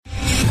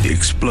the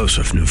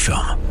explosive new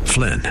film,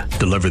 Flynn,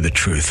 Deliver the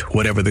Truth,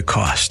 Whatever the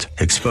Cost,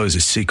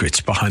 exposes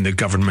secrets behind the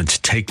government's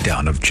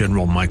takedown of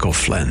General Michael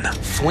Flynn.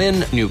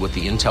 Flynn knew what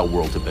the intel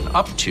world had been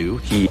up to.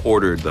 He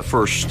ordered the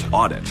first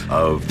audit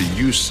of the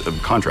use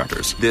of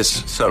contractors.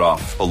 This set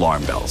off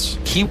alarm bells.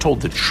 He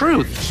told the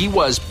truth. He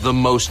was the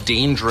most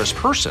dangerous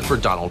person for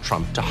Donald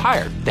Trump to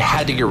hire. They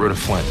had to get rid of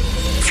Flynn.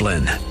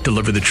 Flynn,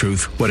 Deliver the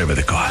Truth, Whatever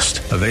the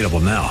Cost. Available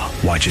now.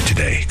 Watch it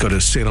today. Go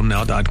to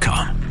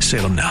salemnow.com.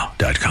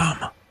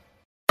 salemnow.com.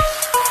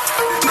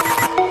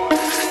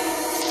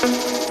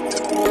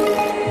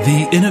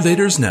 The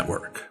Innovators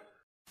Network.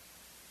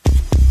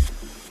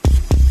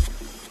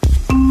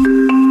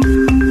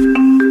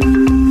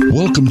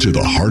 Welcome to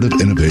the Heart of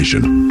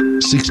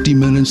Innovation. 60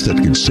 minutes that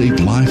can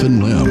save life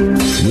and limb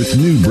with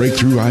new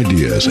breakthrough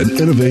ideas and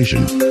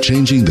innovation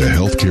changing the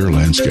healthcare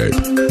landscape.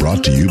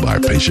 Brought to you by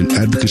patient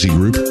advocacy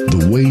group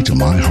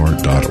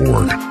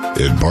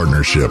thewaytomyheart.org in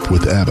partnership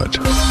with Abbott.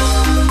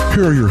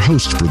 Here are your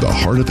hosts for the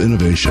Heart of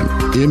Innovation,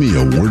 Emmy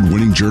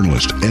Award-winning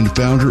journalist and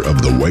founder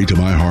of The Way to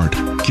My Heart,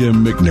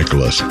 Kim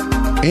McNicholas,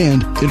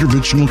 and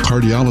interventional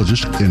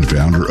cardiologist and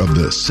founder of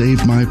the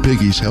Save My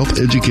Piggies Health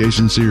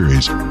Education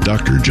Series,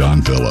 Dr.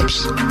 John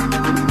Phillips.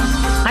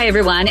 Hi,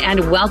 everyone,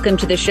 and welcome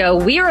to the show.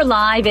 We are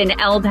live in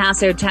El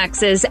Paso,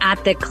 Texas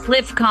at the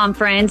Cliff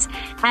Conference,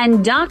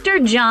 and Dr.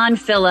 John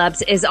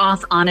Phillips is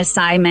off on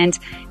assignment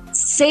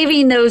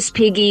saving those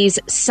piggies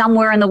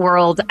somewhere in the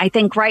world. I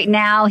think right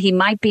now he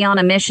might be on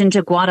a mission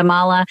to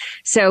Guatemala,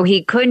 so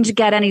he couldn't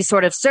get any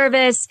sort of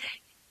service.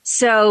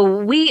 So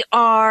we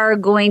are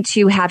going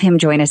to have him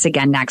join us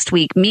again next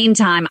week.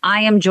 Meantime,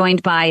 I am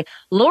joined by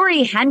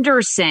Lori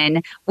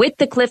Henderson with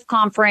the Cliff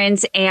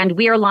Conference, and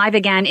we are live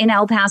again in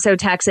El Paso,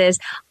 Texas.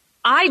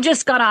 I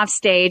just got off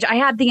stage. I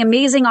had the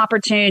amazing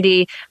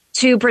opportunity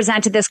to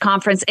present at this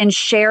conference and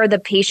share the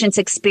patient's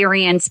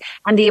experience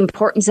and the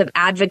importance of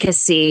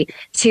advocacy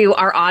to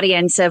our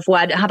audience of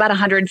about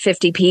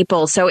 150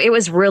 people. So it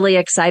was really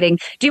exciting.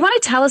 Do you want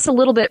to tell us a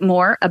little bit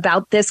more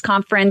about this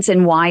conference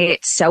and why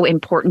it's so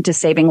important to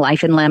saving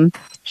life and limb?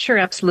 Sure,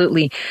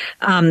 absolutely.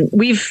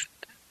 We've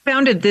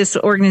founded this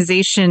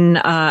organization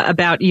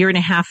about a year and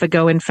a half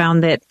ago and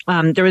found that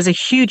there was a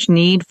huge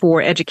need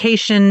for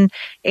education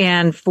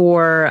and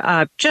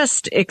for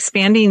just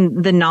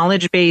expanding the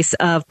knowledge base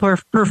of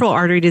peripheral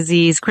artery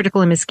disease,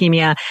 critical limb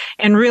ischemia,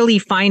 and really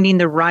finding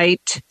the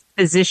right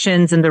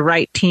physicians and the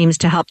right teams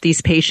to help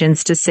these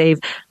patients to save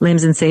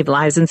limbs and save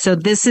lives. And so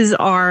this is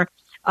our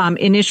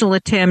initial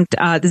attempt.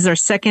 This is our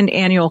second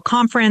annual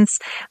conference.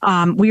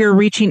 We are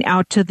reaching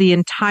out to the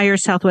entire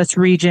Southwest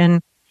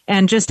region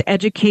and just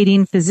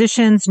educating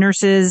physicians,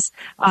 nurses,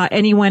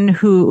 anyone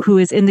who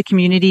is in the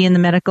community, in the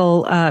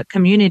medical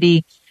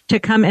community, to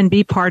come and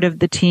be part of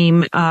the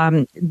team.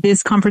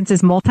 This conference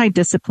is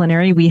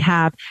multidisciplinary. We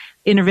have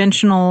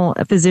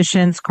interventional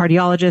physicians,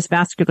 cardiologists,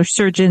 vascular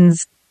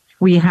surgeons.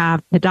 We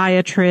have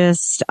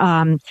podiatrists.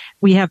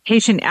 We have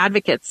patient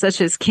advocates such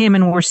as Kim,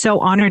 and we're so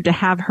honored to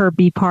have her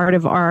be part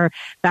of our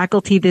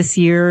faculty this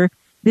year.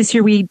 This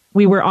year, we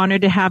were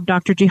honored to have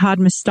Dr. Jihad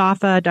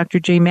Mustafa, Dr.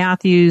 Jay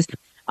Matthews,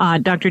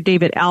 Dr.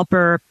 David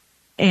Alper,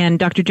 and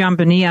Dr. John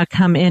Bonilla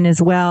come in,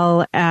 as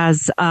well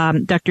as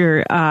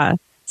Dr.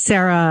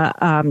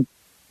 Sarah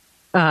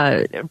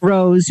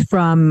Rose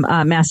from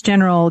Mass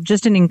General.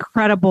 Just an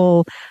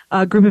incredible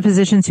group of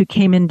physicians who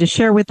came in to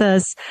share with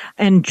us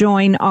and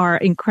join our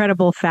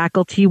incredible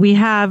faculty. We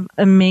have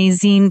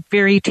amazing,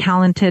 very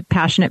talented,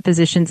 passionate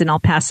physicians in El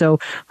Paso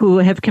who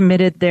have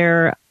committed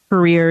their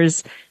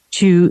careers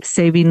to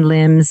saving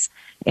limbs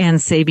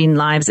and saving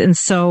lives. And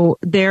so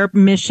their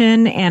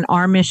mission and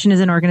our mission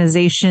as an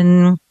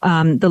organization,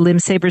 the Limb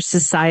Savers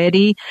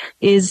Society,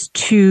 is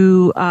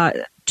to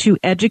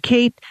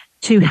educate,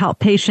 to help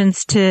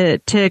patients,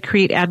 to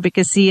create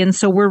advocacy. And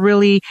so we're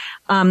really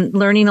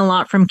learning a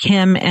lot from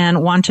Kim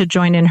and want to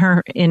join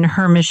in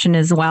her mission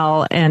as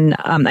well. And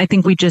I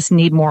think we just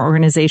need more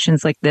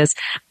organizations like this.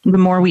 The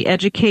more we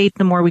educate,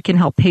 the more we can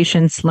help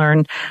patients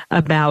learn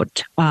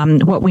about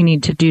what we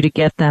need to do to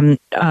get them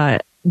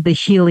the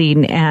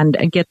healing and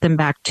get them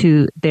back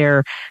to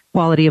their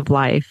quality of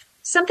life.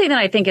 Something that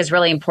I think is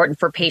really important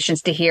for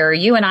patients to hear.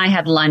 You and I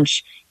had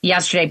lunch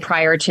yesterday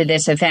prior to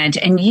this event,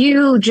 and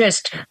you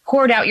just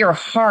poured out your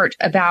heart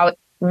about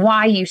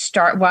why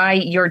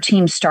your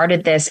team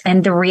started this,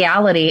 and the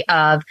reality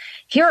of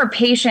here are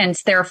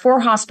patients. There are 4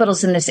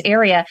 hospitals in this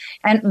area,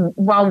 and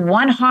while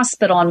one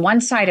hospital on one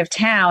side of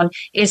town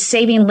is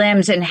saving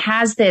limbs and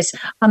has this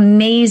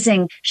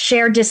amazing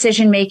shared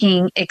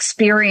decision-making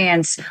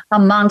experience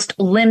amongst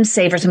limb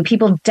savers and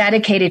people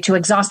dedicated to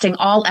exhausting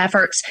all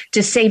efforts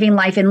to saving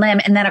life and limb,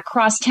 and then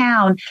across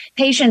town,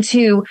 patients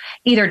who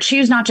either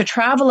choose not to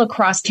travel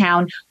across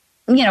town,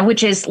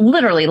 which is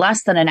literally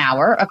less than an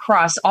hour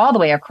all the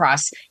way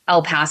across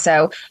El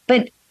Paso,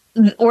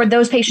 or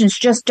those patients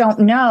just don't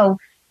know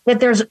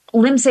that there's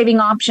limb-saving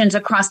options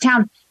across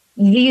town.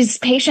 These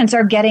patients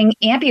are getting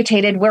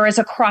amputated, whereas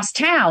across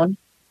town,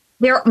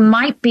 there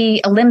might be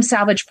a limb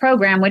salvage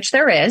program, which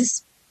there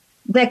is,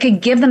 that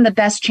could give them the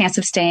best chance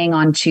of staying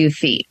on 2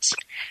 feet.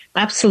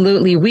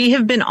 Absolutely. We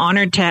have been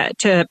honored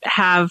to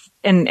have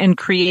and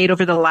create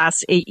over the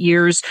last 8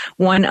 years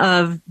one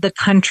of the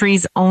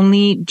country's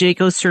only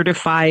JCO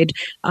certified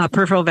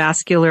peripheral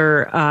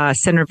vascular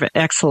center of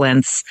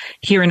excellence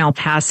here in El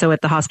Paso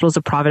at the Hospitals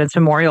of Providence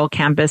Memorial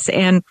Campus.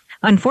 And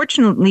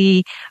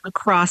unfortunately,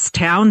 across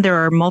town, there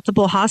are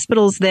multiple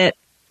hospitals that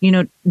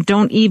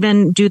don't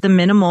even do the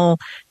minimal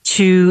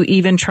to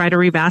even try to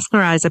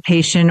revascularize a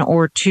patient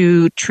or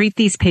to treat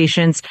these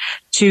patients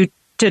to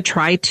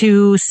try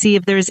to see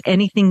if there's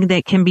anything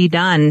that can be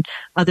done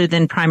other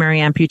than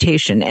primary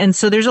amputation. And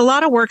so there's a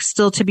lot of work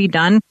still to be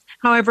done.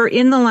 However,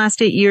 in the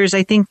last 8 years,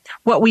 I think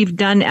what we've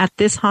done at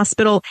this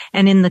hospital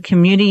and in the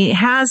community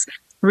has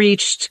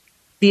reached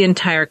the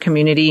entire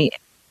community.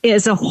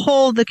 As a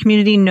whole, the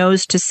community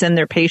knows to send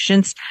their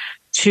patients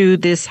to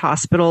this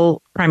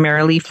hospital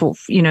primarily for,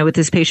 with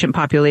this patient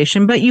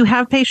population, but you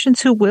have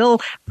patients who will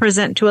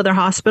present to other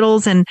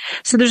hospitals. And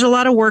so there's a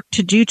lot of work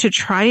to do to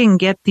try and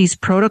get these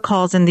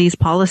protocols and these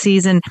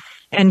policies and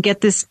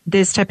get this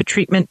type of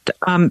treatment,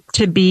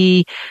 to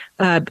be,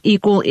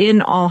 equal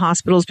in all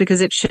hospitals, because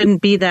it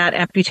shouldn't be that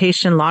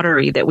amputation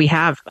lottery that we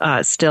have,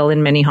 still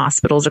in many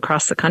hospitals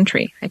across the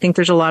country. I think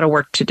there's a lot of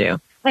work to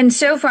do. And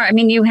so far, I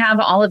mean, you have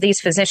all of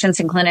these physicians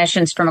and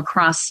clinicians from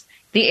across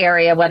the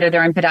area, whether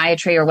they're in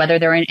podiatry or whether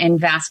they're in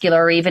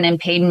vascular or even in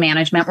pain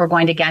management. We're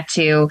going to get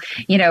to,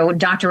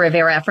 Dr.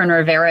 Rivera, Efren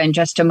Rivera, in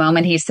just a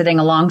moment. He's sitting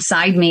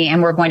alongside me,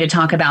 and we're going to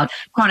talk about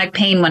chronic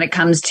pain when it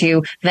comes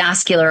to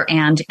vascular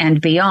and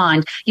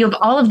beyond. You have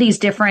all of these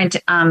different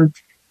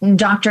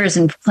doctors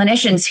and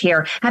clinicians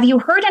here. Have you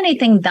heard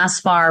anything thus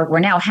far? We're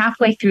now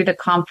halfway through the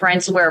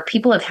conference where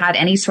people have had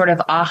any sort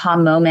of aha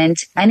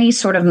moment, any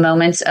sort of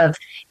moments of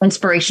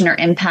inspiration or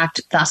impact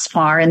thus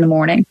far in the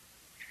morning?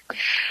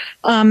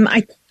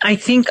 I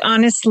think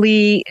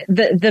honestly,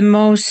 the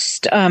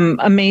most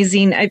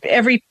amazing,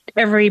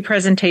 every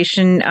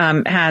presentation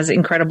has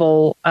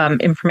incredible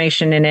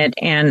information in it,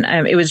 and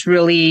it was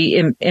really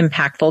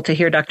impactful to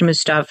hear Dr.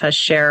 Mustafa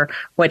share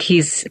what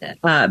he's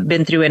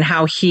been through and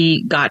how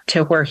he got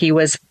to where he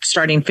was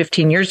starting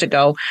 15 years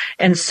ago.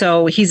 And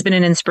so he's been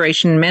an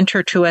inspiration and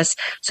mentor to us.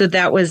 So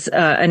that was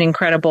an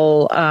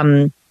incredible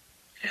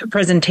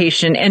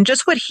presentation, and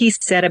just what he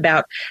said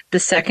about the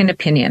second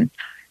opinion.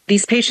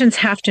 These patients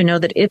have to know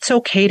that it's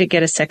okay to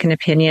get a second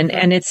opinion,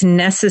 and it's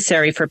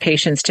necessary for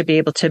patients to be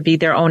able to be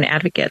their own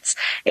advocates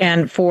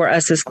and for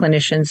us as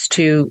clinicians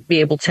to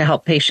be able to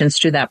help patients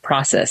through that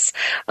process.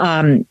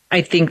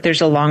 I think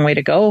there's a long way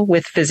to go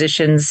with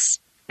physicians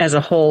as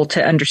a whole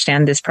to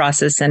understand this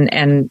process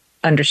and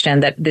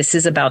understand that this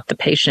is about the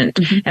patient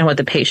and what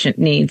the patient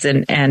needs,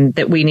 and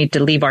that we need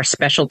to leave our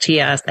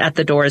specialty at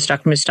the door, as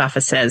Dr.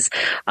 Mustafa says,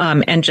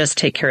 and just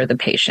take care of the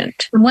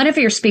patient. One of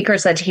your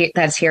speakers that's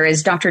here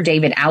is Dr.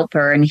 David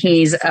Alper, and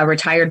he's a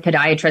retired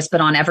podiatrist, but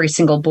on every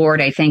single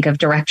board, I think, of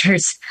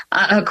directors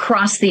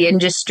across the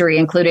industry,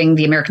 including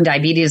the American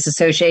Diabetes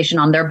Association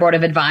on their board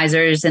of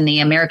advisors and the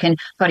American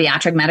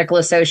Podiatric Medical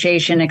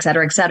Association, et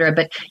cetera, et cetera.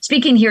 But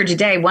speaking here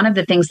today, one of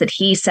the things that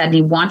he said and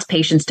he wants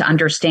patients to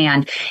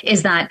understand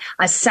is that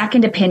a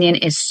second opinion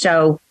is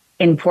so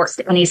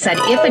important. And he said,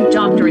 if a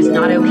doctor is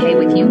not okay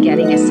with you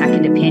getting a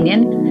second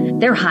opinion,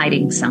 they're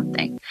hiding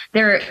something.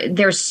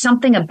 There's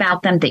something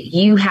about them that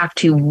you have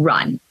to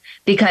run,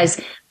 because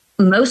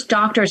most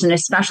doctors, and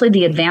especially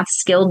the advanced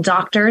skilled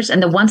doctors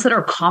and the ones that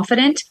are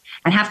confident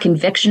and have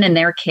conviction in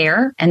their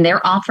care and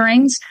their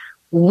offerings,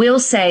 will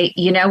say,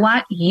 you know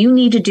what, you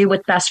need to do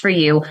what's best for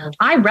you.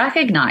 I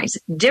recognize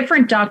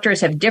different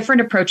doctors have different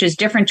approaches,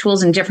 different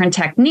tools and different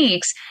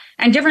techniques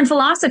and different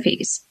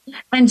philosophies.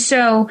 And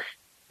so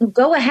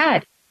go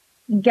ahead,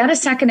 get a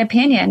second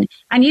opinion.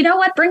 And you know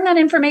what, bring that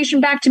information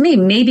back to me.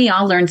 Maybe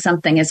I'll learn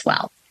something as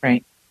well.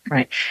 Right.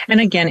 Right. And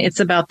again, it's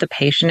about the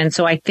patient. And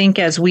so I think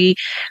as we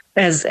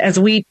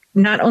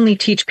not only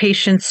teach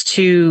patients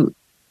to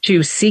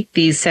seek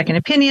these second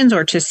opinions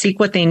or to seek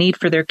what they need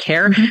for their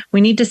care, we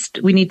need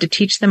to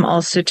teach them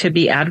also to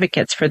be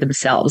advocates for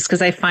themselves.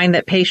 Because I find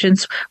that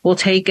patients will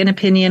take an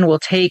opinion, will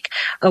take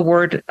a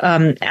word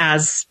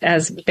as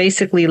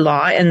basically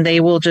law, and they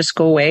will just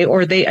go away.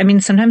 Or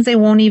sometimes they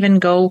won't even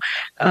go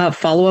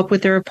follow up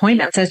with their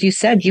appointments. As you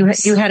said, you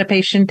had a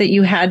patient that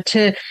you had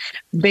to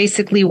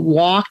basically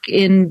walk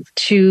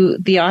into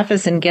the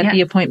office and get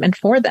the appointment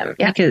for them.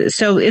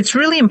 So it's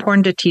really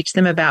important to teach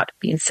them about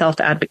being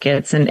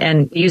self-advocates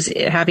and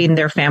having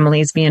their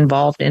families be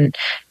involved in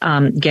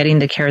getting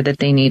the care that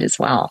they need as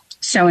well.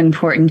 So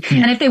important.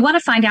 Yeah. And if they want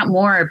to find out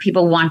more, or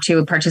people want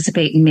to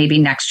participate in maybe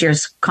next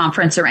year's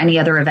conference or any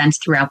other events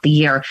throughout the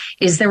year,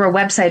 is there a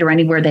website or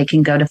anywhere they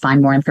can go to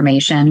find more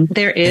information?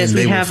 There is.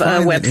 We have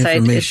a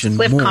website. It's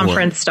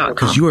cliffconference.com.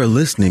 Because you are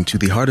listening to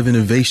The Heart of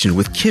Innovation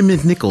with Kim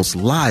McNichols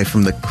live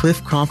from the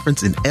Cliff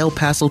Conference in El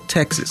Paso,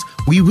 Texas.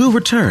 We will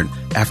return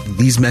after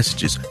these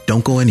messages.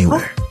 Don't go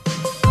anywhere.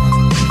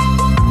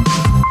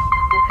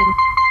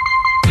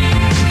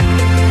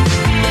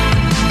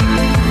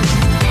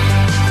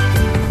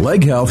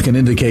 leg health can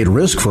indicate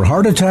risk for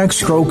heart attack,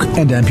 stroke,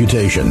 and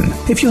amputation.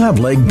 If you have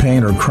leg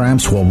pain or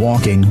cramps while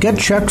walking, get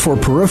checked for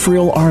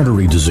peripheral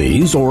artery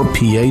disease or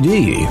PAD.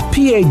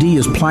 PAD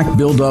is plaque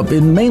buildup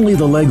in mainly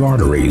the leg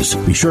arteries.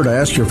 Be sure to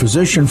ask your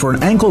physician for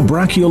an ankle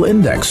brachial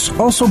index,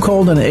 also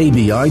called an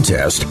ABI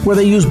test, where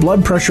they use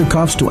blood pressure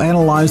cuffs to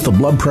analyze the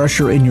blood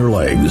pressure in your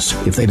legs.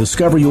 If they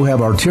discover you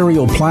have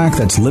arterial plaque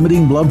that's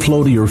limiting blood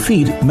flow to your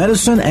feet,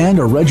 medicine and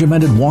a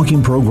regimented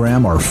walking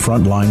program are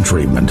frontline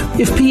treatment.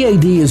 If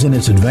PAD is in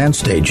its advanced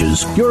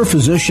stages, your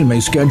physician may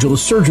schedule a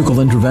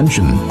surgical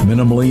intervention.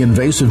 Minimally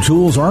invasive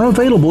tools are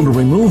available to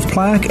remove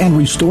plaque and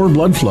restore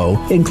blood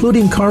flow,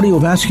 including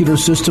Cardiovascular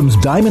System's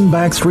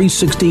Diamondback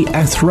 360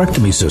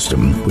 atherectomy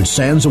system, which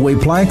sands away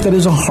plaque that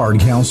is a hard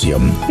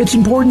calcium. It's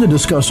important to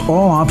discuss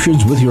all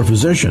options with your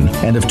physician,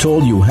 and if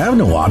told you have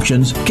no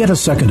options, get a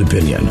second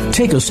opinion.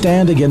 Take a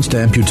stand against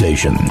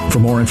amputation. For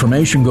more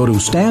information, go to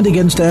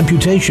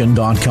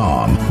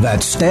standagainsamputation.com.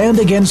 That's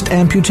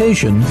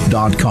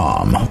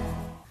standagainsamputation.com.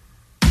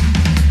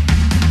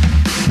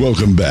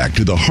 Welcome back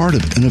to the Heart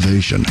of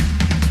Innovation.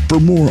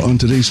 For more on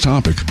today's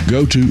topic,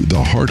 go to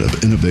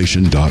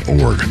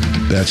theheartofinnovation.org.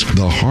 That's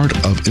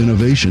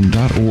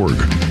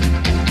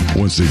theheartofinnovation.org.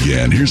 Once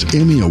again, here's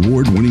Emmy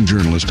Award-winning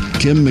journalist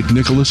Kim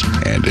McNicholas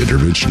and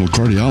interventional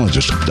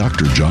cardiologist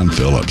Dr. John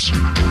Phillips.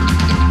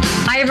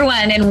 Hi,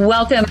 everyone, and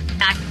welcome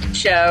back to the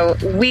show.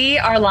 We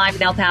are live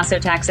in El Paso,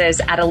 Texas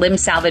at a limb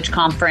salvage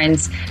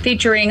conference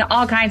featuring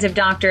all kinds of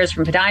doctors,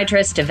 from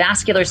podiatrists to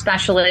vascular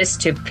specialists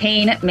to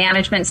pain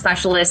management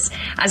specialists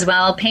as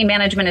well. Pain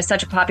management is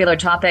such a popular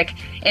topic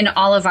in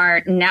all of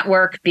our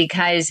network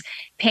because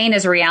pain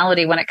is a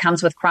reality when it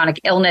comes with chronic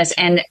illness,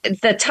 and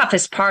the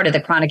toughest part of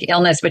the chronic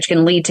illness, which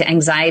can lead to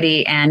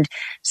anxiety and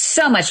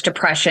so much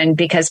depression,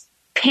 because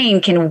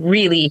pain can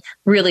really,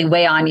 really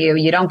weigh on you.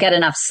 You don't get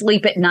enough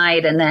sleep at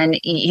night, and then,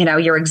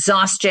 your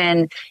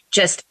exhaustion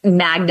just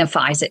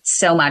magnifies it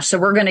so much. So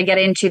we're going to get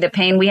into the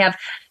pain. We have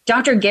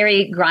Dr.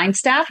 Gary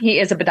Grindstaff. He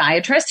is a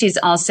podiatrist. He's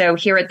also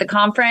here at the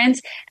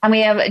conference. And we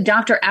have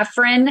Dr.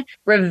 Efren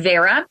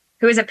Rivera,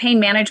 who is a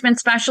pain management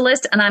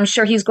specialist, and I'm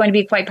sure he's going to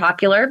be quite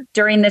popular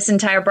during this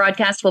entire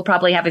broadcast. We'll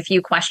probably have a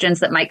few questions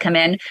that might come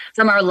in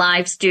from our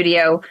live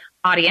studio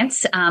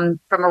audience from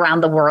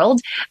around the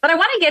world. But I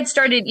want to get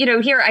started,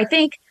 here. I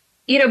think,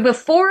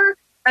 before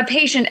a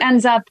patient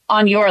ends up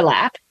on your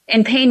lap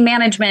in pain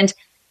management,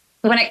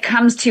 when it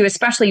comes to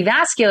especially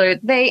vascular,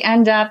 they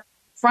end up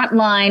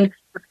frontline.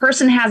 The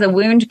person has a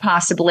wound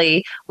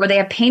possibly, or they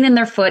have pain in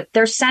their foot.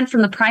 They're sent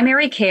from the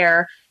primary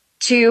care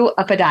to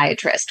a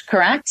podiatrist,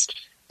 correct?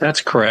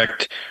 That's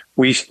correct.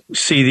 We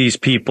see these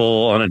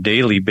people on a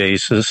daily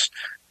basis.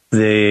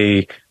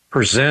 They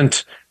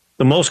present,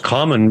 the most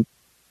common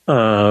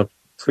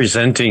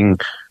presenting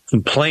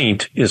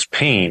complaint is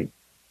pain.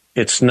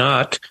 It's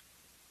not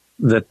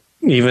that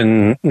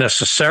even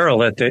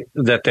necessarily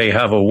that they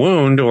have a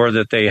wound or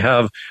that they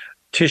have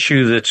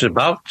tissue that's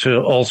about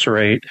to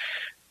ulcerate.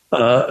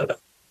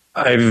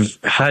 I've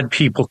had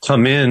people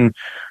come in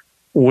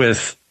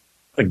with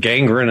a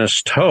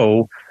gangrenous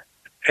toe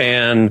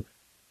and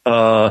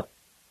why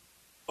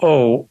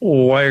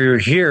are you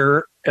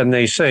here? And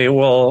they say,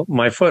 well,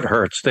 my foot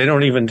hurts. They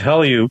don't even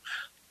tell you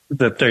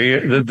that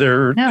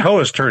their toe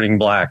is turning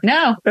black.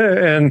 No.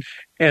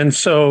 And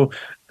so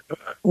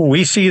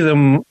we see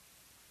them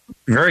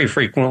very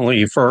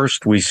frequently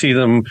first. We see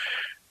them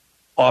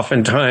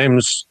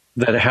oftentimes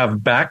that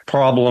have back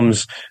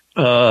problems,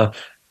 they're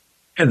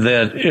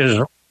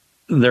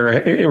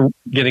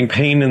getting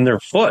pain in their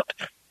foot,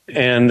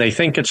 and they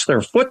think it's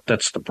their foot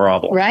that's the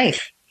problem.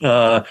 Right.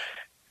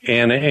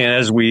 And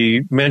as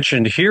we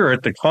mentioned here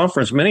at the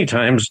conference many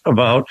times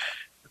about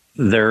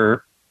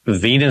their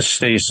venous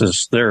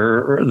stasis,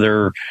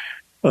 their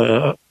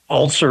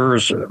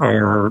ulcers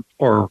or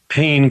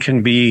pain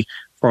can be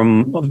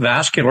from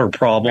vascular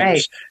problems.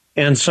 Right.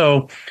 And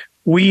so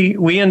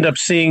we end up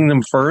seeing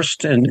them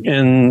first.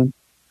 And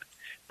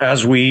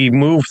as we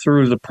move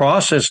through the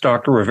process,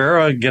 Dr.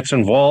 Rivera gets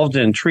involved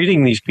in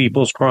treating these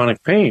people's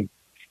chronic pain.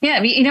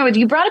 Yeah,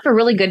 you brought up a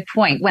really good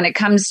point when it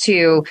comes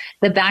to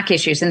the back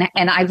issues. And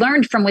I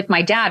learned with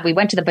my dad, we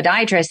went to the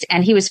podiatrist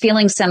and he was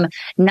feeling some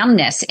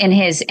numbness in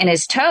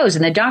his toes.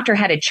 And the doctor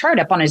had a chart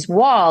up on his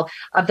wall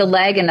of the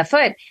leg and the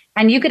foot.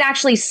 And you could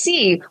actually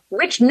see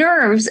which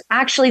nerves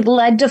actually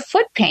led to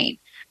foot pain.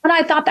 And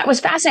I thought that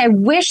was fascinating. I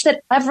wish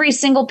that every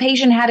single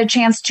patient had a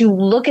chance to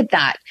look at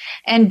that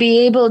and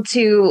be able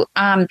to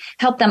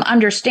help them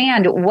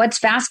understand what's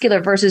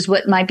vascular versus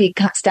what might be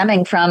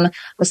stemming from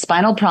a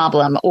spinal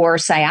problem or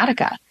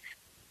sciatica.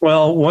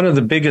 Well, one of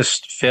the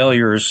biggest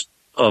failures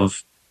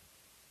of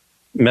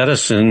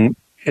medicine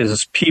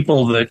is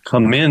people that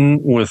come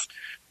in with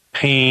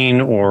pain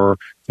or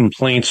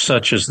complaints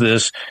such as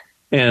this,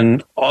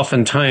 and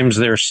oftentimes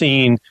they're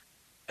seen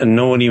and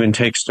no one even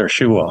takes their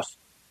shoe off.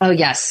 Oh,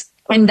 yes.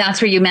 And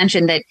that's where you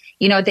mentioned that,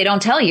 they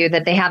don't tell you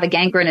that they have a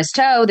gangrenous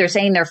toe. They're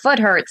saying their foot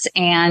hurts,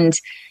 and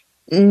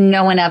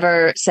no one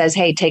ever says,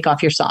 hey, take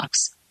off your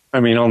socks. I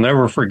mean, I'll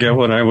never forget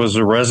when I was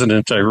a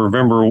resident. I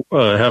remember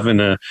having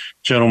a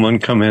gentleman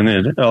come in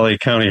at LA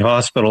County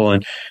Hospital,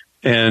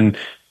 and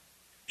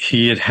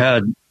he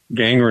had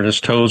gangrenous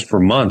toes for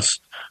months.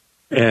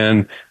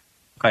 And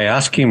I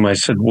asked him, I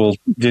said, well,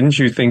 didn't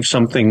you think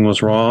something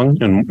was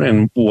wrong?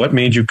 And what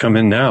made you come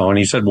in now? And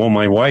he said, well,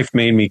 my wife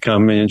made me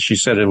come in, and she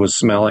said it was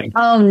smelling.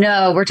 Oh,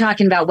 no. We're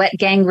talking about wet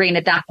gangrene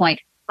at that point.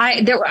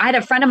 I had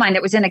a friend of mine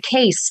that was in a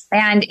case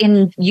and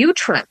in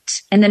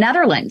Utrecht in the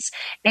Netherlands,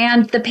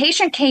 and the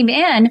patient came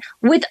in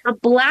with a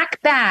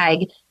black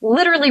bag,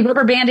 literally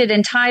rubber banded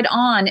and tied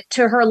on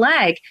to her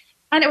leg.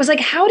 And it was like,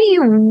 how do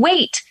you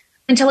wait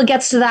until it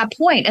gets to that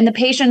point? And the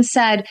patient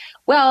said,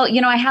 well,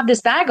 I have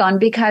this bag on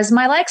because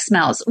my leg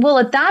smells. Well,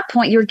 at that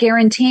point, you're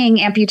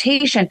guaranteeing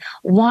amputation.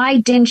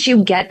 Why didn't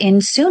you get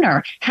in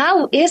sooner?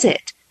 How is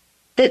it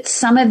that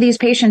some of these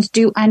patients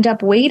do end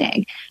up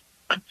waiting?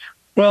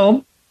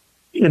 Well,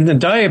 in the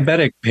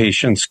diabetic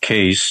patient's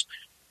case,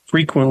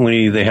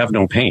 frequently they have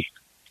no pain.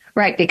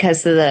 Right,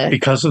 because of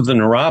the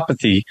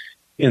neuropathy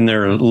in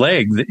their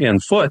leg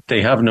and foot,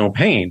 they have no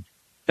pain.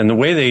 And the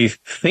way they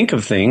think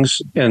of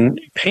things, and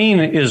pain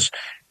is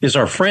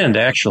our friend,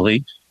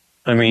 actually.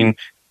 I mean,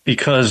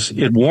 because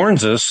it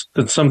warns us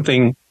that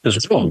something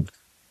is wrong.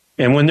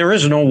 And when there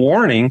is no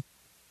warning,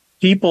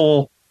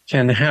 people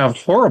can have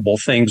horrible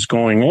things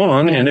going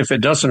on. And if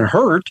it doesn't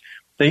hurt,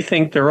 they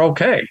think they're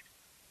okay.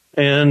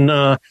 And,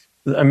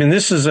 I mean,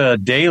 this is a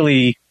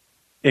daily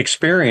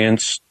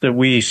experience that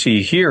we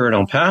see here in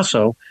El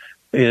Paso,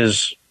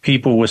 is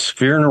people with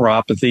severe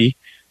neuropathy.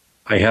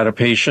 I had a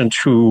patient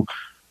who,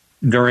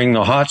 during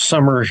the hot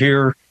summer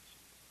here,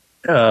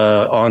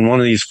 on one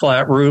of these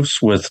flat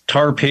roofs with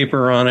tar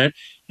paper on it,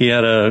 he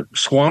had a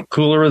swamp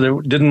cooler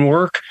that didn't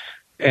work,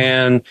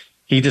 and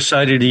he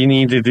decided he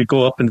needed to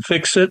go up and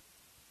fix it.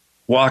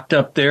 Walked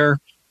up there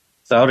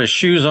without his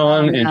shoes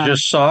on and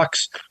just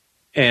socks,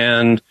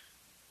 and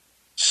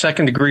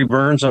second-degree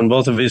burns on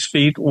both of his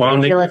feet,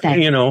 wound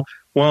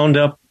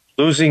up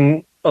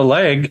losing a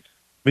leg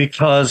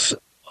because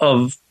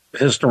of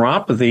his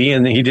neuropathy,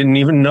 and he didn't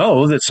even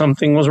know that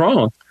something was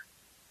wrong.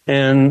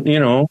 And,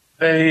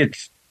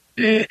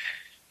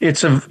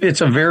 it's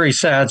a very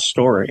sad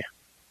story.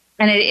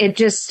 And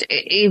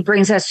it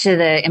brings us to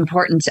the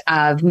importance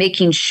of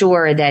making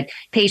sure that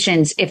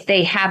patients, if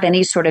they have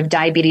any sort of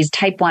diabetes,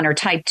 type 1 or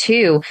type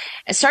 2,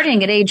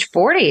 starting at age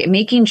 40,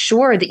 making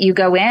sure that you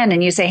go in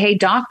and you say, hey,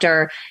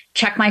 doctor,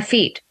 check my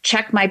feet,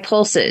 check my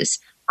pulses.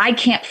 I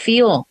can't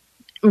feel.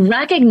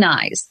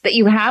 Recognize that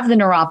you have the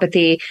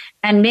neuropathy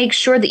and make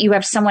sure that you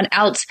have someone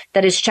else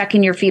that is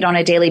checking your feet on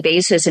a daily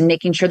basis and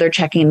making sure they're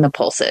checking the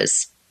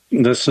pulses.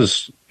 This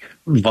is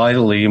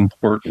vitally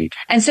important.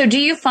 And so do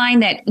you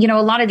find that,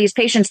 a lot of these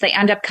patients, they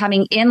end up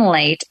coming in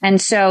late, and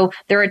so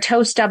they're a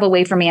toe stub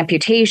away from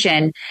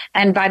amputation.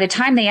 And by the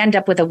time they end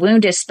up with a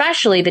wound,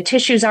 especially, the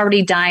tissue's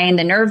already dying,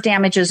 the nerve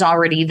damage is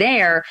already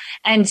there.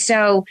 And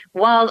so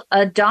while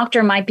a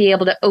doctor might be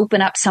able to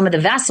open up some of the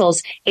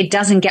vessels, it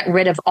doesn't get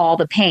rid of all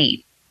the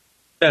pain.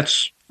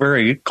 That's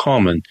very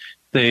common.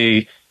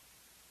 By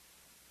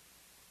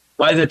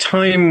the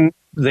time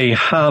they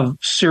have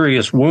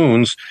serious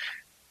wounds,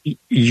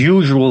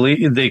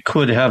 usually they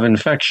could have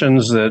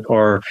infections that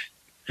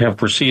have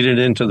proceeded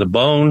into the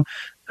bone,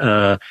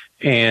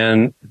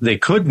 and they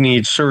could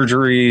need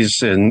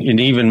surgeries and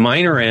even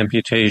minor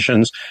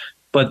amputations.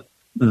 But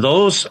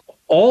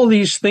all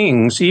these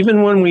things,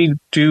 even when we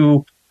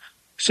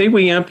say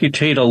we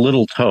amputate a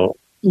little toe,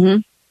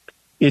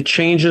 it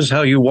changes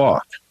how you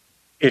walk.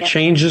 It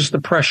changes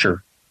the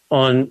pressure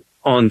on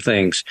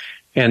things.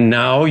 And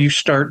now you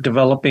start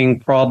developing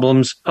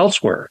problems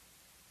elsewhere.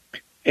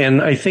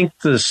 And I think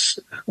this,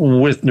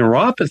 with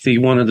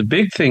neuropathy, one of the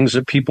big things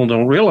that people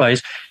don't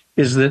realize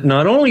is that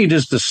not only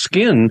does the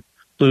skin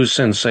lose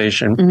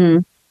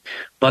sensation,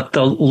 but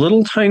the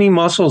little tiny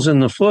muscles in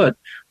the foot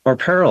are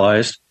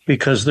paralyzed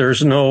because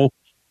there's no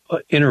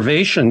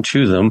innervation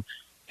to them,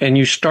 and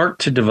you start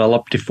to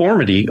develop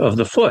deformity of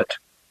the foot.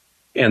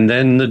 And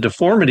then the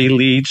deformity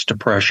leads to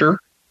pressure,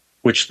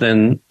 which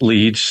then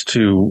leads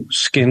to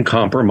skin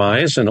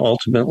compromise and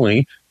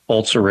ultimately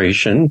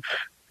ulceration,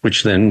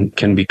 which then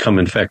can become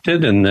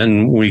infected. And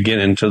then we get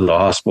into the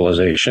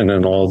hospitalization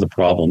and all the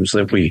problems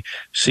that we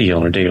see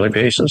on a daily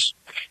basis.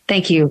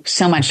 Thank you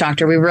so much,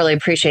 Doctor. We really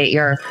appreciate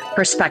your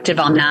perspective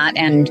on that.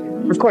 And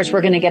of course,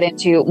 we're going to get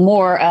into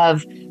more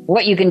of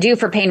what you can do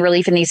for pain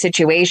relief in these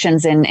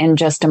situations in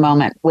just a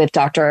moment with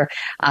Dr.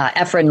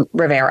 Efren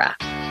Rivera.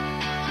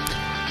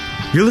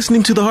 You're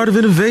listening to The Heart of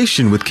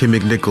Innovation with Kim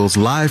McNichols,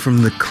 live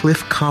from the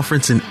Cliff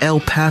Conference in El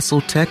Paso,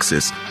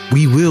 Texas.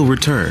 We will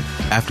return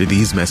after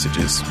these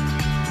messages.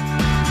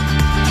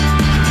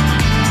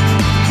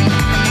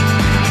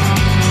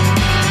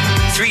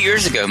 3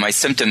 years ago, my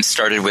symptoms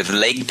started with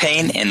leg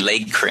pain and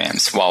leg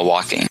cramps while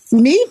walking.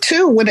 Me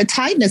too, with a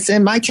tightness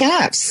in my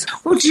calves.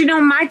 Well, do you know,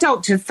 my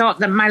doctor thought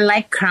that my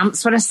leg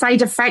cramps were a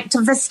side effect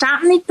of the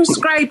statin he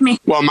prescribed me.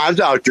 Well, my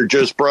doctor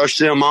just brushed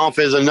them off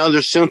as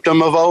another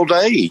symptom of old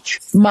age.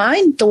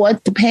 Mine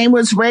thought the pain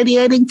was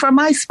radiating from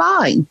my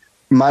spine.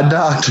 My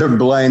doctor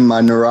blamed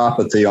my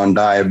neuropathy on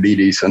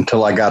diabetes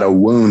until I got a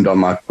wound on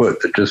my foot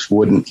that just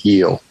wouldn't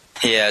heal.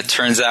 Yeah, it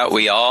turns out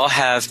we all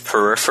have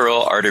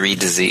peripheral artery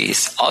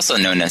disease, also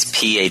known as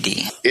PAD.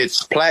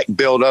 It's plaque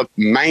buildup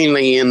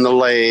mainly in the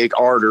leg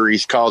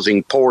arteries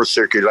causing poor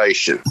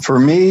circulation. For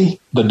me,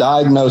 the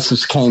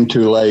diagnosis came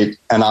too late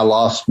and I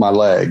lost my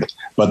leg,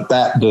 but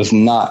that does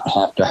not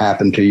have to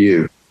happen to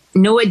you.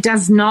 No, it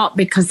does not,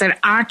 because there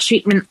are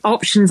treatment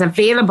options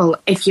available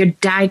if you're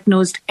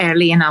diagnosed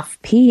early enough.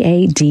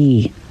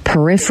 PAD,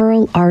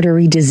 peripheral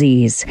artery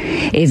disease.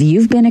 If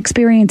you've been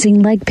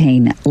experiencing leg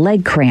pain,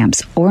 leg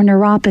cramps, or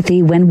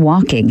neuropathy when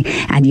walking,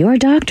 and your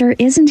doctor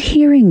isn't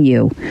hearing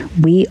you,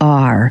 we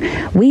are.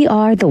 We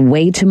are the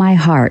Way to My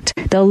Heart,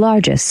 the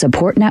largest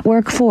support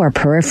network for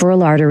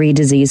peripheral artery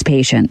disease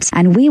patients,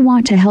 and we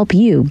want to help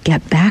you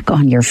get back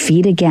on your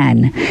feet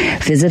again.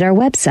 Visit our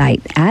website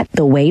at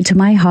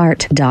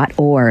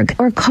thewaytomyheart.org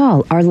or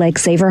call our Leg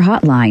Saver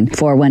hotline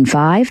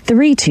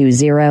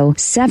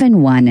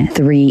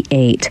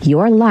 415-320-7138.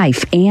 Your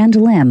life and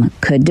limb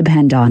could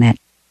depend on it.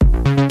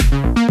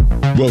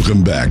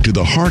 Welcome back to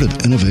the Heart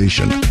of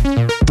Innovation.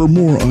 For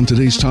more on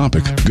today's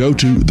topic, go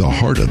to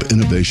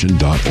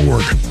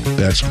theheartofinnovation.org.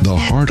 That's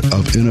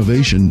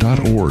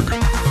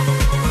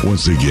theheartofinnovation.org.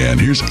 Once again,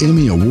 here's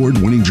Emmy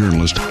Award-winning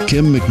journalist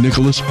Kim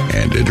McNicholas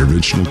and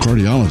interventional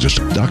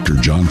cardiologist Dr.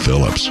 John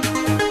Phillips.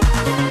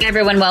 Hey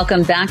everyone,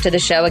 welcome back to the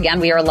show. Again,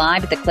 we are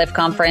live at the Cliff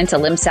Conference, a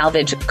limb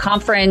salvage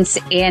conference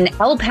in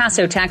El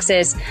Paso,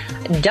 Texas.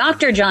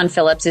 Dr. John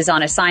Phillips is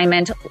on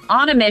assignment,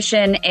 on a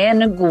mission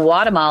in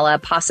Guatemala,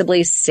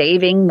 possibly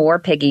saving more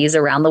piggies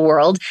around the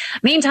world.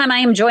 Meantime, I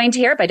am joined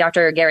here by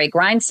Dr. Gary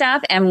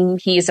Grindstaff,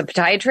 and he's a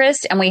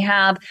podiatrist, and we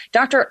have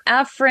Dr.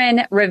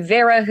 Efren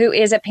Rivera, who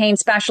is a pain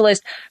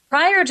specialist.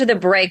 Prior to the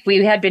break,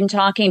 we had been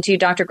talking to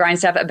Dr.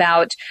 Grindstaff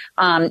about,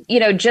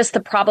 just the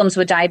problems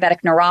with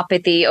diabetic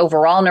neuropathy,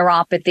 overall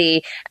neuropathy,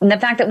 and the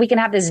fact that we can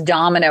have this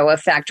domino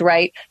effect,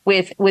 right,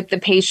 with the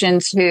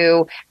patients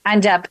who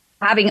end up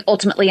having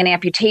ultimately an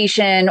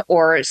amputation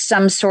or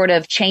some sort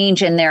of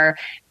change in their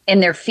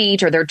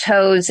feet or their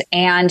toes,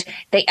 and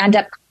they end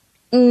up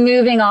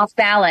moving off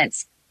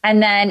balance.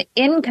 And then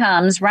in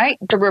comes, right,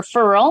 the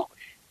referral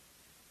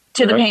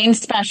to the pain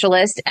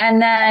specialist,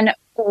 and then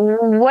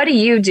what do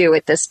you do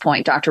at this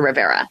point, Dr.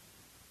 Rivera?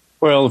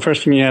 Well, the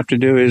first thing you have to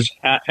do is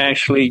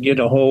actually get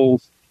a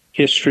whole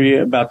history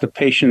about the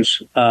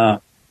patient's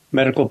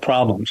medical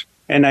problems.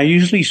 And I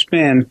usually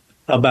spend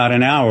about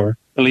an hour,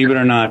 believe it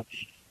or not,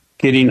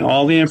 getting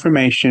all the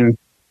information,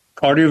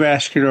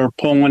 cardiovascular,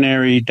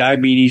 pulmonary,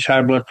 diabetes,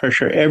 high blood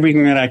pressure,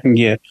 everything that I can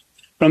get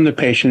from the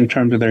patient in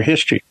terms of their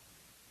history.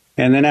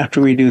 And then after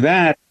we do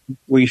that,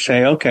 we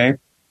say, okay,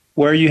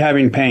 where are you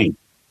having pain?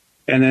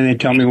 And then they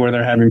tell me where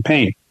they're having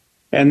pain.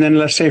 And then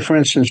let's say, for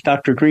instance,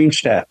 Dr.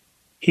 Greenstaff,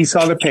 he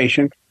saw the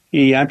patient,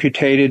 he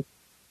amputated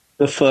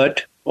the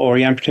foot or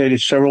he amputated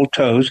several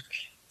toes.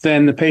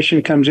 Then the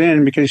patient comes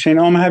in because he's saying,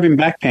 oh, I'm having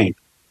back pain.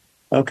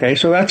 Okay,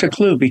 so that's a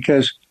clue,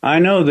 because I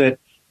know that,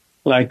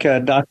 like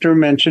doctor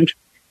mentioned,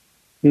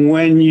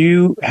 when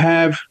you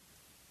have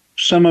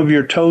some of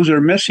your toes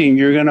are missing,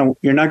 you're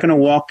not gonna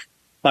walk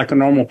like a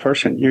normal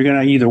person. You're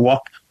gonna either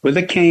walk with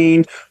a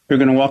cane, you're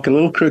gonna walk a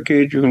little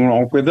crooked, you're gonna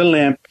walk with a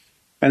limp,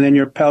 and then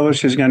your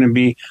pelvis is going to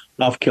be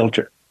off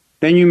kilter.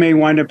 Then you may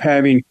wind up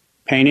having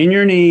pain in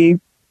your knee,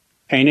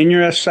 pain in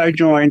your SI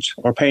joints,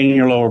 or pain in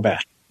your lower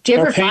back. Do you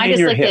ever find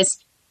it's like this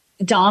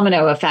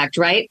domino effect,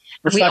 right?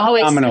 It's like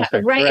domino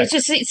effect, right? correct.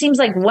 It seems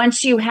like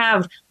once you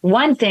have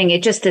one thing,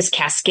 it just this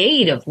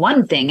cascade of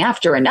one thing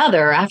after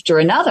another, after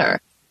another.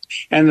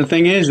 And the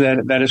thing is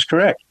that is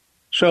correct.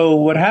 So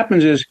what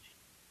happens is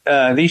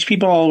these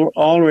people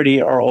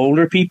already are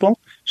older people,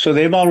 so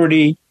they've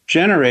already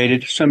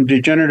generated some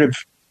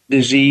degenerative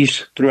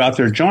disease throughout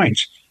their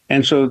joints.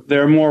 And so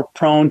they're more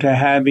prone to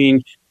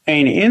having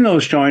pain in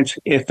those joints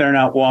if they're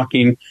not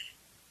walking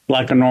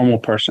like a normal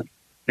person.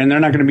 And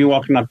they're not going to be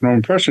walking like a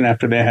normal person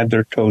after they had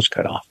their toes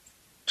cut off.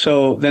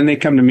 So then they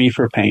come to me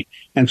for pain.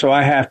 And so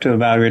I have to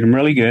evaluate them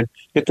really good,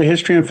 get the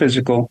history and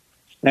physical,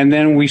 and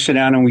then we sit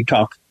down and we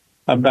talk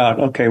about,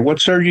 okay, what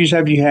surgeries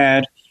have you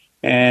had?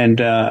 And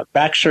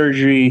back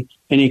surgery,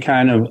 any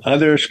kind of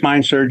other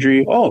spine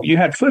surgery. Oh, you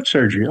had foot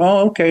surgery.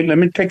 Oh, okay. Let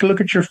me take a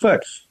look at your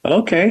foot.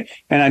 Okay.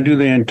 And I do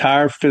the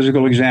entire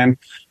physical exam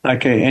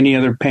like any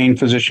other pain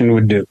physician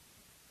would do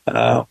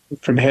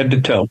from head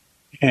to toe.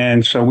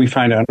 And so we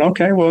find out,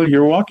 okay, well,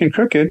 you're walking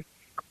crooked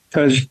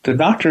because the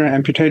doctor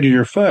amputated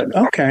your foot.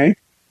 Okay.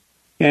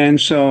 And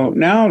so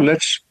now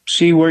let's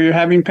see where you're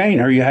having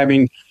pain. Are you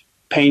having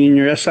pain in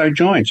your SI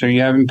joints? Are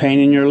you having pain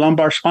in your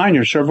lumbar spine,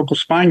 your cervical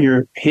spine,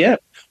 your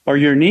hip, or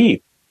your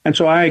knee? And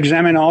so I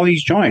examine all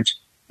these joints,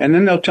 and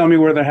then they'll tell me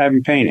where they're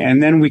having pain.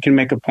 And then we can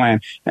make a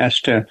plan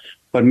as to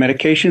what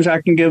medications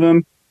I can give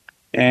them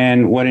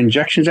and what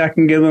injections I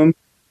can give them,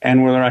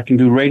 and whether I can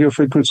do radio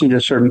frequency to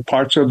certain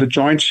parts of the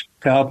joints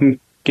to help them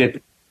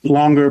get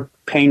longer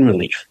pain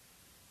relief.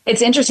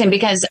 It's interesting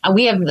because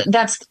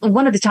that's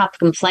one of the top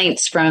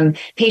complaints from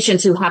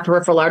patients who have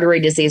peripheral artery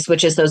disease,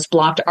 which is those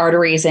blocked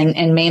arteries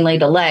and mainly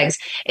the legs,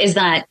 is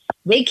that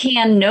they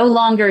can no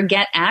longer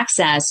get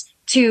access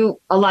to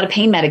a lot of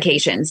pain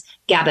medications.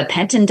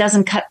 Gabapentin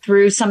doesn't cut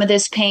through some of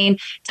this pain.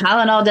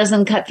 Tylenol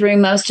doesn't cut through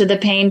most of the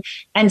pain.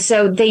 And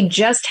so they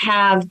just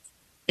have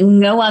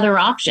no other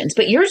options.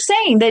 But you're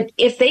saying that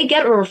if they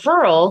get a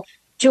referral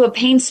to a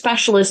pain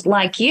specialist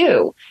like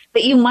you,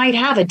 that you might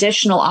have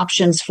additional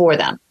options for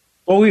them.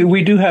 Well,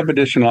 we do have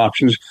additional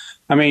options.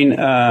 I mean,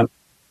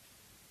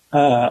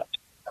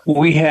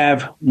 we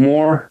have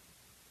more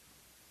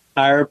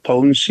higher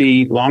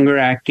potency, longer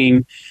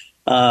acting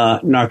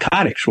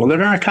narcotics. Well, they're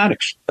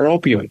narcotics. They're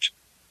opioids.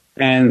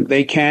 And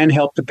they can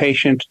help the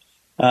patient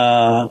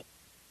in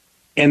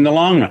the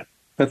long run.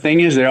 The thing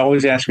is, they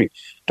always ask me,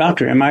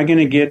 doctor, am I going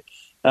to get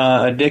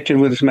addicted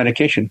with this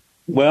medication?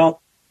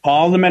 Well,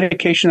 all the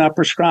medication I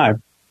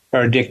prescribe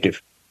are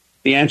addictive.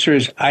 The answer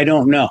is, I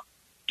don't know.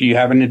 Do you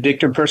have an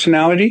addictive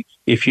personality?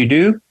 If you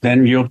do,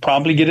 then you'll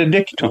probably get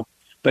addicted to them.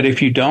 But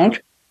if you don't,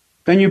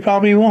 then you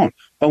probably won't.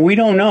 But we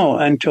don't know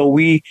until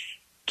we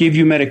give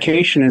you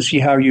medication and see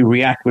how you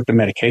react with the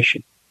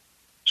medication.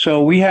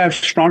 So we have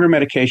stronger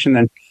medication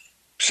than,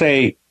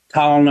 say,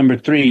 Tylenol number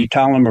 3,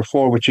 Tylenol number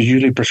 4, which is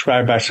usually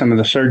prescribed by some of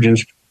the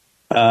surgeons.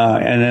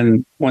 And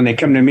then when they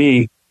come to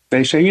me,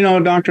 they say,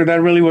 doctor,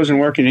 that really wasn't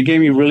working. It gave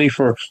me relief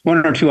for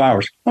 1 or 2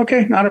 hours.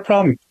 Okay, not a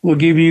problem.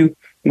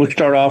 We'll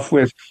start off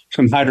with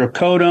some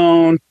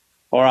hydrocodone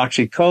or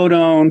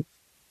oxycodone,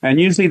 and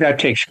usually that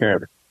takes care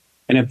of it.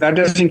 And if that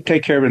doesn't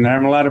take care of it and they're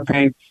having a lot of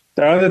pain,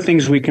 there are other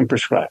things we can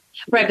prescribe.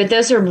 Right, but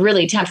those are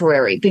really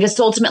temporary because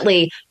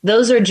ultimately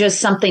those are just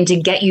something to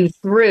get you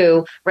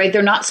through, right?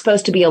 They're not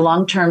supposed to be a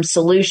long-term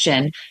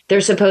solution.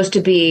 They're supposed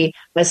to be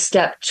a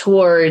step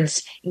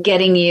towards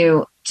getting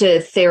you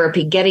to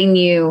therapy, getting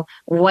you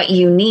what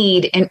you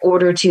need in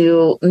order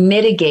to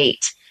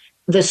mitigate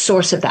the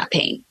source of that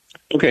pain.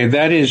 Okay,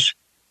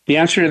 the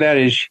answer to that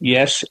is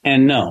yes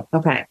and no.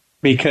 Okay.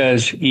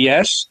 Because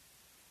yes,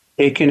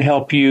 it can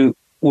help you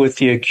with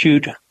the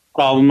acute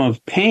problem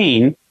of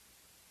pain,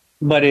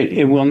 but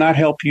it will not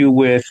help you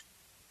with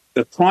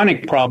the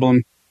chronic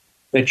problem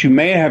that you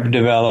may have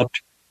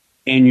developed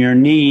in your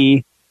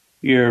knee,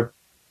 your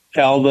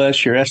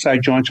pelvis, your SI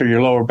joints, or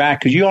your lower back,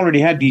 because you already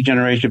had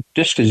degenerative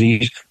disc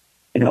disease,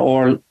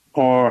 or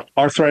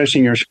arthritis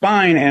in your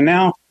spine, and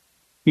now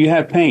you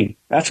have pain.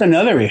 That's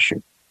another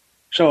issue.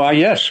 So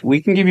yes,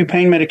 we can give you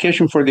pain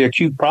medication for the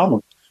acute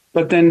problem,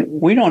 but then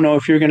we don't know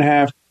if you're going to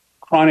have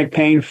chronic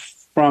pain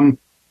from,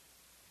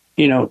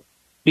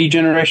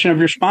 degeneration of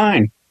your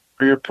spine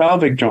or your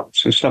pelvic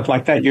joints and stuff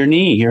like that, your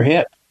knee, your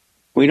hip.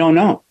 We don't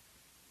know.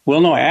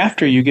 We'll know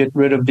after you get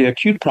rid of the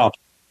acute problem.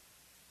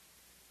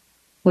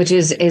 Which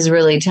is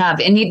really tough.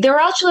 And there are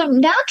also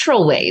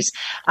natural ways.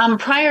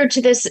 Prior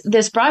to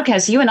this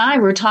broadcast, you and I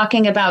were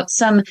talking about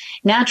some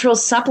natural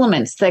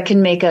supplements that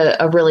can make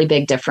a really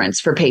big difference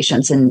for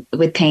patients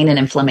with pain and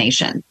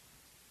inflammation.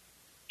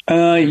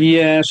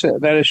 Yes,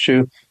 that is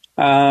true.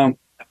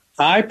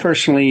 I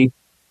personally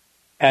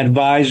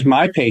advise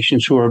my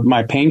patients, who are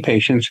my pain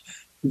patients,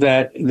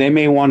 that they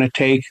may want to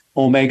take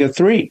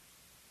omega-3.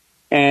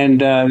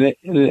 And I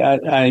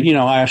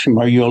ask them,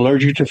 are you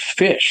allergic to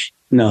fish?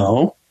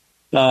 No.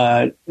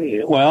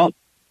 Well,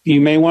 you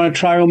may want to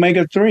try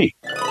omega-3.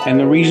 And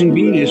the reason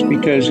being is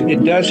because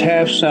it does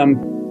have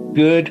some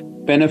good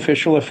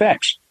beneficial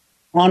effects.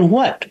 On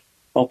what?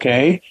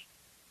 Okay.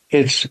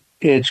 It's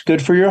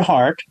good for your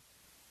heart.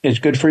 It's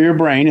good for your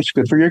brain. It's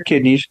good for your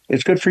kidneys.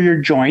 It's good for your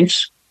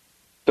joints.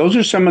 Those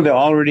are some of the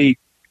already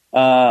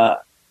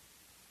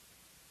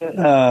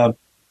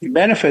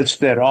benefits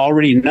that are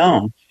already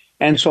known.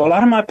 And so a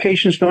lot of my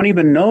patients don't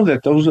even know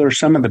that those are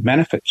some of the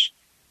benefits.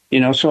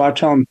 So I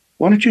tell them,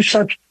 why don't you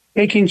start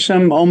taking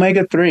some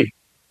omega-3?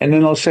 And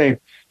then they'll say,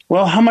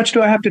 well, how much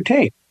do I have to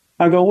take?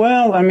 I go,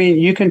 well,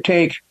 you can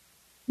take,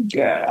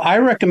 I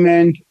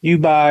recommend you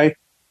buy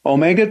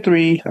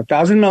omega-3,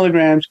 1,000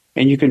 milligrams,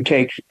 and you can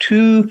take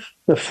 2,000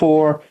 to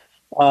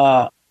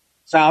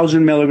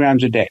 4,000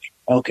 milligrams a day.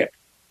 Okay.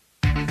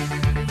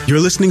 You're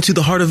listening to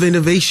The Heart of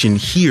Innovation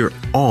here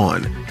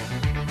on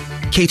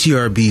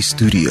KTRB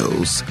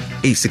Studios,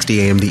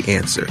 860 AM The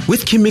Answer,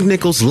 with Kim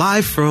McNichols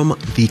live from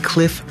the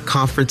Cliff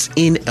Conference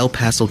in El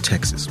Paso,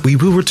 Texas. We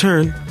will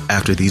return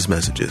after these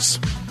messages.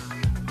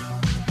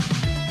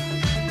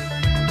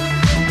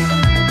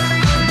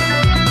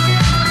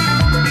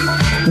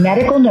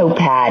 Medical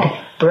Notepad,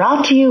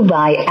 brought to you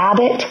by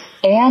Abbott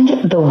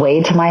and The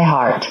Way to My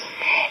Heart.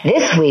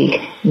 This week,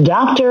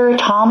 Dr.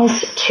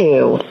 Thomas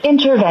Tu,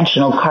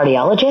 interventional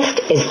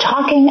cardiologist, is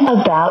talking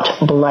about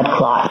blood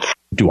clots.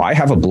 Do I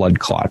have a blood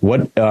clot?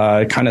 What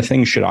kind of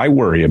things should I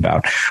worry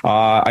about?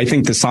 I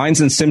think the signs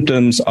and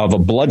symptoms of a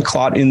blood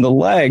clot in the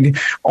leg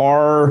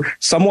are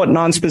somewhat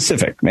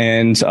nonspecific.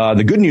 And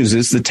the good news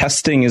is the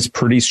testing is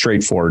pretty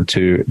straightforward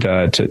to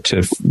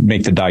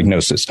make the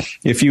diagnosis.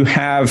 If you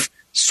have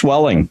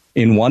swelling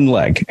in one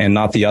leg and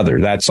not the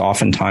other, that's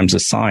oftentimes a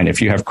sign.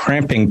 If you have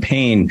cramping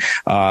pain,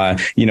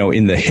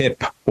 in the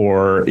hip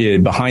or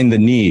behind the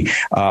knee,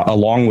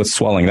 along with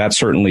swelling, that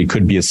certainly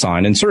could be a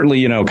sign. And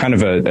certainly, kind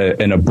of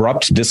an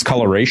abrupt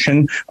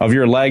discoloration of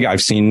your leg.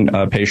 I've seen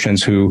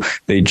patients who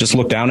they just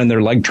look down and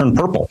their leg turned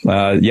purple.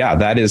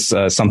 That is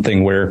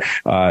something where,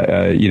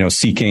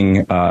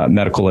 seeking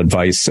medical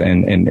advice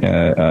and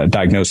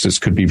diagnosis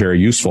could be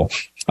very useful.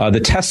 The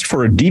test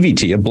for a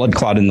DVT, a blood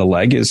clot in the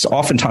leg, is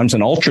oftentimes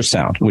an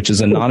ultrasound, which is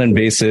a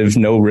non-invasive,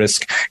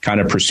 no-risk kind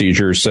of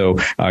procedure, so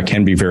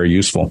can be very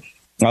useful.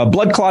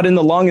 Blood clot in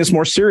the lung is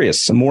more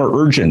serious,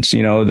 more urgent.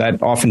 That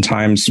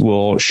oftentimes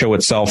will show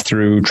itself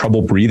through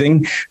trouble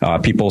breathing.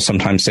 People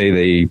sometimes say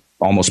they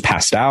almost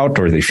passed out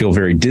or they feel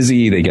very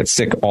dizzy. They get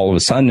sick all of a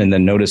sudden and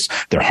then notice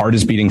their heart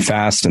is beating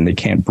fast and they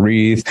can't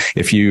breathe.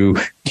 If you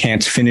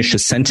can't finish a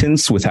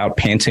sentence without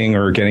panting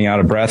or getting out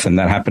of breath and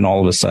that happened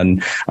all of a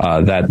sudden,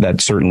 that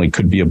certainly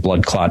could be a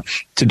blood clot.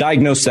 To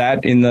diagnose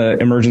that in the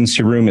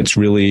emergency room, it's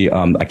really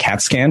a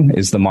CAT scan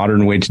is the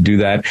modern way to do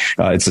that.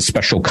 It's a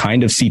special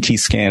kind of CT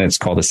scan. It's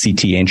called a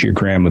CT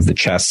angiogram of the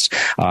chest.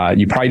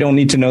 You probably don't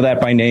need to know that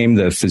by name.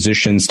 The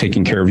physicians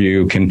taking care of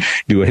you can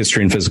do a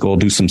history and physical,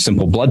 do some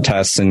simple blood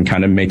tests and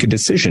kind of make a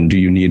decision. Do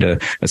you need a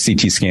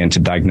CT scan to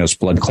diagnose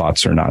blood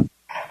clots or not?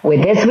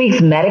 With this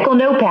week's medical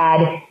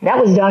notepad, that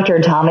was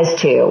Dr. Thomas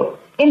Tu,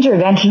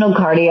 interventional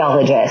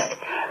cardiologist.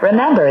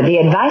 Remember, the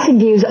advice and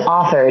views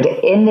offered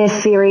in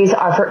this series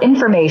are for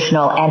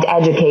informational and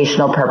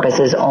educational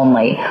purposes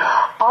only.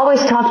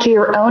 Always talk to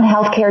your own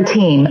healthcare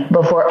team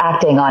before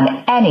acting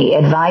on any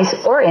advice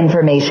or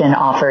information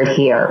offered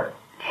here.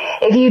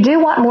 If you do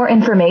want more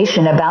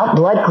information about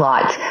blood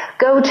clots,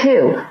 go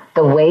to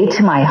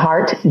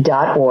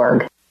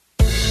thewaytomyheart.org.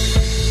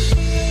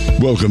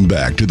 Welcome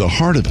back to the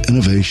Heart of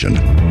Innovation.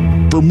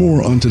 For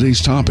more on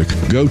today's topic,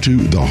 go to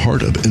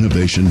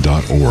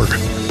theheartofinnovation.org.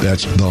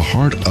 That's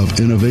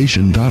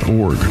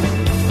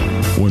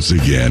theheartofinnovation.org. Once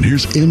again,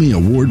 here's Emmy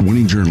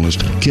Award-winning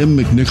journalist Kim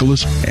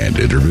McNicholas and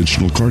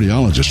interventional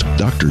cardiologist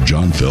Dr.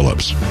 John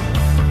Phillips.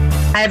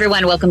 Hi,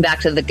 everyone. Welcome back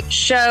to the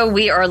show.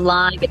 We are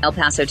live in El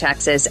Paso,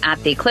 Texas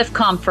at the Cliff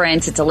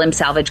Conference. It's a limb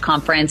salvage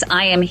conference.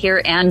 I am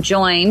here and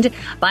joined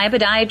by a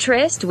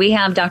podiatrist. We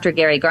have Dr.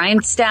 Gary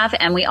Grindstaff,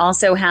 and we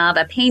also have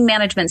a pain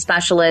management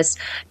specialist,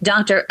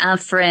 Dr.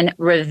 Efren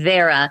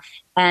Rivera.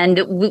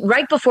 And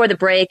right before the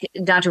break,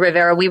 Dr.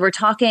 Rivera, we were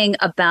talking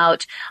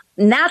about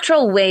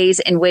natural ways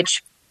in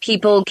which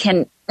people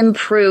can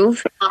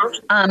improve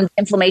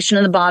inflammation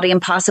in the body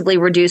and possibly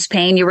reduce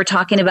pain. You were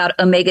talking about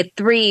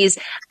omega-3s,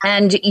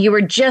 and you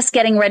were just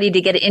getting ready to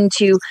get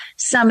into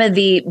some of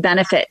the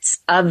benefits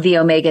of the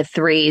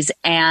omega-3s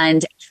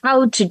and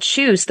how to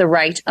choose the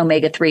right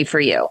omega-3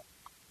 for you.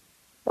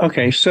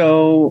 Okay,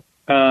 so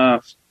my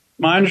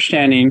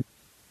understanding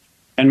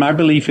and my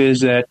belief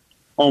is that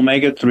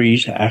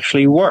omega-3s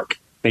actually work.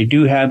 They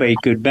do have a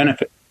good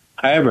benefit.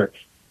 However,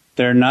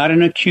 they're not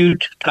an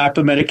acute type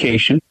of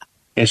medication.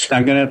 It's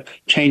not going to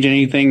change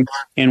anything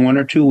in 1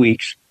 or 2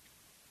 weeks.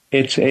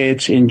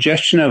 It's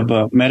ingestion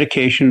of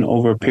medication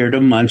over a period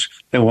of months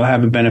that will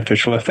have a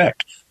beneficial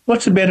effect.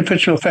 What's the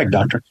beneficial effect,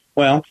 doctor?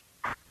 Well,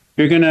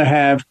 you're going to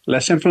have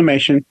less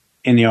inflammation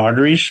in the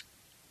arteries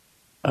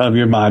of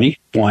your body,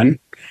 one.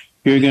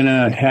 You're going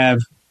to have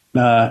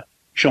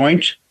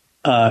joint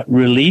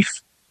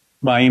relief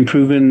by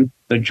improving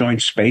the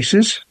joint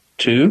spaces,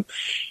 two.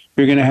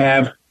 You're going to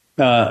have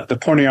the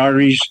coronary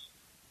arteries.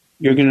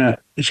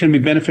 It's going to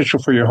be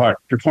beneficial for your heart.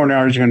 Your coronary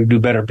arteries are going to do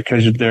better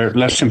because there's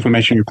less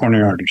inflammation in your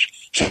coronary arteries.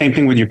 Same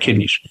thing with your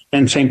kidneys,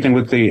 and same thing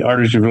with the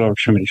arteries of your lower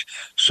extremities.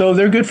 So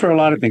they're good for a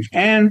lot of things.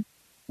 And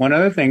one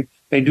other thing,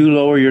 they do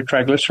lower your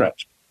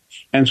triglycerides.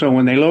 And so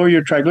when they lower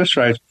your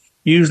triglycerides,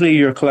 usually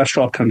your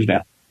cholesterol comes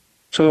down.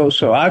 So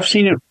I've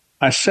seen it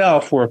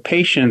myself where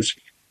patients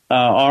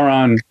are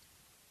on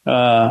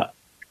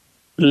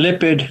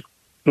lipid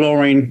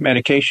lowering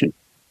medication,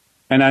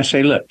 and I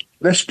say, look,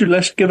 let's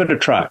give it a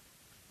try.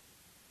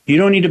 You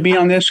don't need to be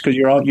on this because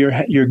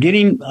you're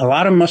getting a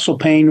lot of muscle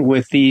pain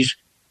with these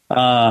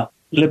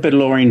lipid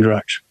lowering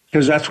drugs,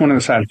 because that's one of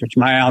the side effects,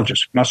 myalgia,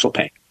 muscle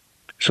pain.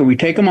 So we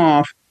take them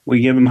off,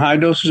 we give them high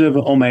doses of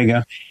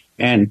omega,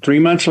 and 3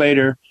 months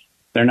later,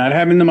 they're not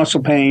having the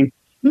muscle pain,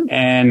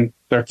 and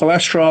their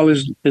cholesterol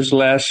is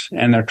less,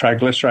 and their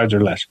triglycerides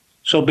are less.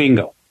 So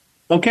bingo.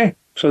 Okay,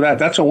 so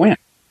that's a win.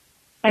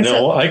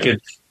 I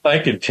could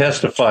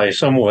testify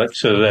somewhat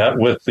to that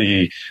with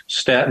the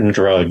statin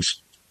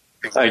drugs.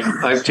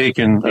 I've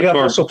taken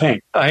muscle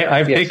pain.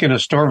 I've taken a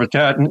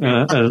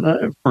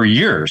Storvastatin for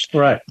years,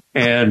 right?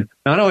 And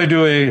not only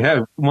do I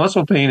have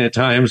muscle pain at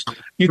times,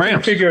 you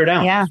can figure it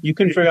out. Yeah, you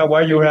can figure out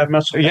why you have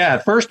muscle pain. Yeah,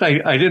 at first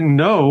I didn't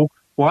know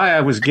why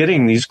I was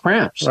getting these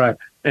cramps, right?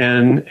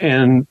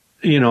 And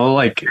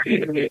like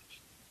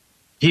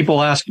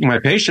people asking, my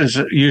patients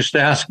used to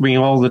ask me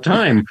all the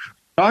time,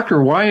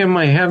 doctor, why am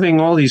I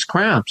having all these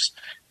cramps?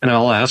 And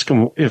I'll ask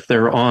them if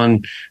they're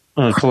on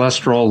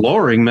cholesterol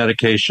lowering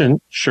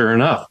medication. Sure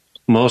enough,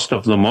 most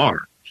of them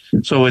are.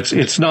 So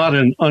it's not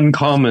an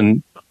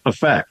uncommon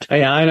effect.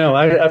 Yeah, I know.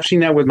 I've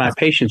seen that with my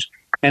patients.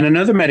 And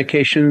another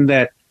medication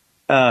that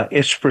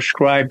is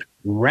prescribed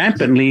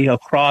rampantly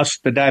across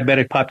the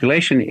diabetic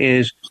population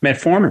is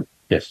metformin.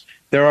 Yes.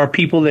 There are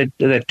people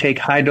that take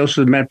high doses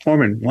of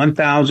metformin,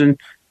 1,000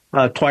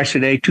 twice a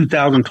day,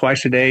 2,000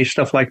 twice a day,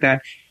 stuff like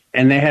that.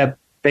 And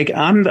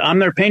I'm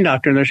their pain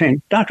doctor, and they're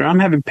saying, "Doctor, I'm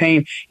having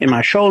pain in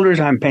my shoulders,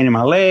 I'm having pain in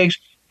my legs."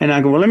 And I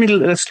go, "Well,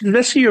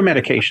 let's see your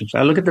medications."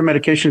 I look at their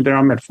medications, they're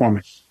on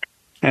metformin.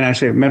 And I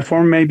say,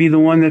 "Metformin may be the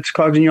one that's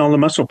causing you all the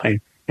muscle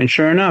pain." And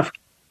sure enough,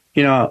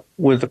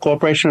 with the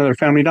cooperation of their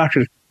family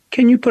doctors,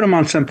 can you put them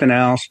on something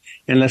else?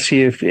 And let's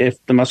see if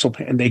the muscle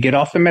pain, they get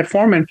off the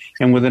metformin,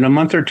 and within a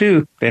month or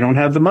two, they don't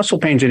have the muscle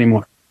pains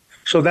anymore.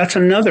 So that's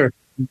another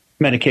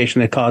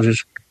medication that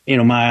causes,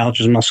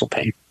 myalgia, muscle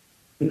pain.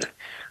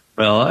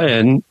 Well,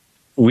 and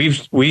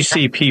we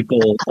see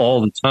people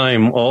all the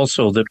time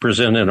also that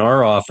present in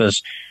our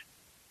office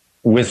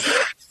with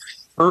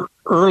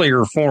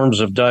earlier forms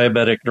of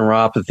diabetic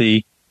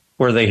neuropathy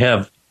where they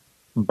have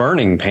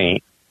burning pain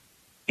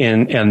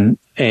in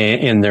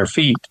their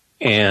feet,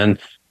 and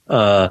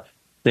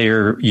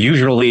they're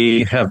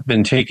usually have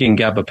been taking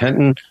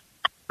gabapentin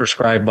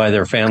prescribed by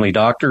their family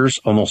doctors.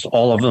 Almost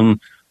all of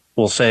them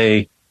will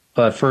say,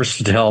 "At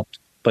first it helped,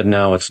 but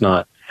now it's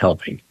not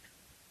helping."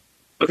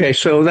 Okay,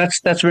 so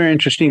that's very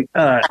interesting.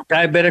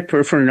 Diabetic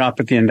peripheral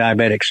neuropathy in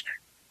diabetics.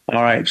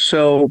 All right,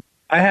 so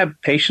I have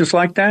patients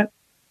like that,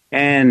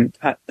 and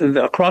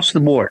across the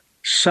board,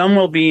 some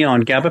will be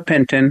on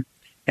gabapentin,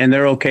 and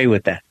they're okay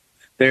with that.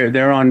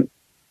 They're on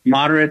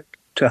moderate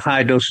to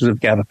high doses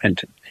of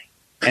gabapentin,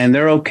 and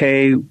they're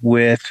okay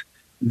with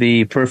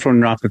the peripheral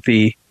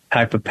neuropathy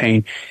type of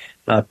pain,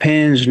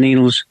 pins,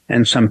 needles,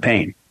 and some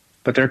pain.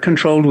 But they're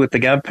controlled with the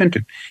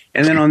gabapentin.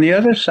 And then on the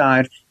other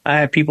side, I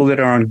have people that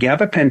are on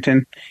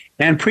gabapentin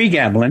and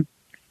pregabalin,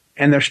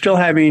 and they're still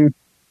having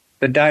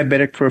the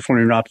diabetic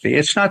peripheral neuropathy.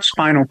 It's not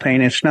spinal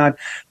pain. It's not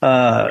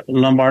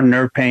lumbar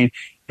nerve pain.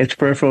 It's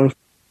peripheral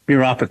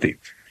neuropathy.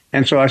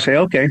 And so I say,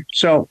 okay,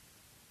 so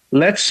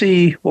let's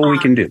see what we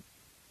can do.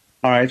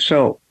 All right,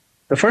 so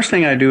the first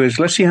thing I do is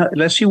let's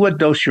see what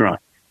dose you're on.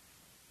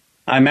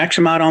 I max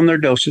them out on their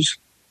doses,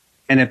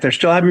 and if they're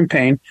still having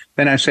pain,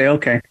 then I say,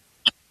 okay,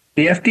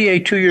 the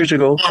FDA 2 years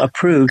ago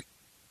approved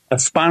a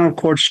spinal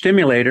cord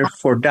stimulator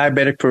for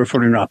diabetic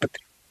peripheral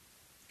neuropathy.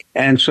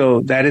 And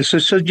so that is a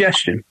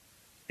suggestion.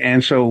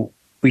 And so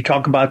we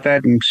talk about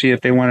that and see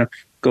if they want to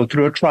go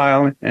through a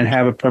trial and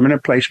have a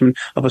permanent placement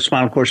of a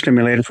spinal cord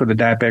stimulator for the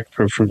diabetic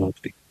peripheral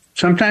neuropathy.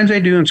 Sometimes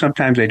they do and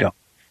sometimes they don't.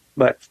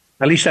 But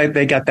at least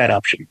they got that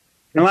option.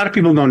 And a lot of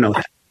people don't know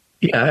that.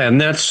 Yeah, and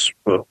that's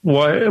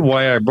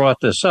why I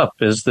brought this up,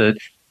 is that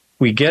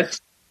we get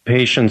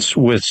patients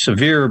with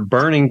severe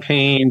burning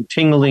pain,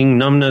 tingling,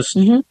 numbness,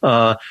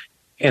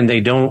 and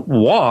they don't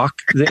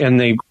walk, and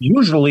they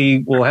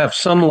usually will have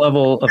some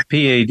level of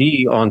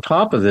PAD on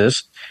top of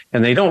this,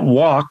 and they don't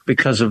walk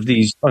because of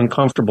these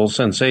uncomfortable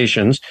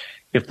sensations.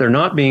 If they're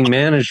not being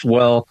managed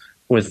well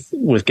with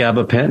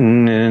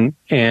gabapentin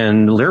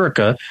and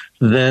Lyrica,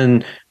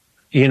 then,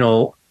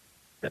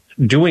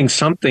 doing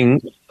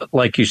something,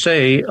 like you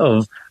say,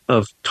 of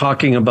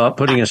talking about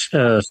putting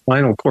a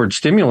spinal cord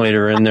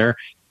stimulator in there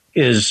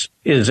is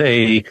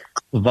a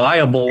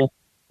viable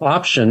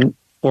option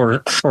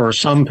for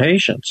some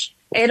patients.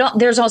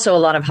 There's also a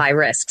lot of high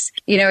risks,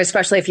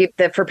 especially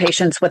for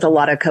patients with a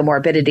lot of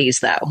comorbidities,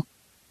 though.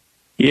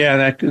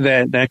 Yeah,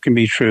 that can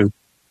be true.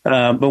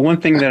 But one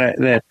thing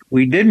that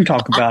we didn't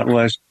talk about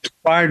was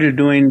prior to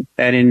doing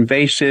that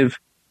invasive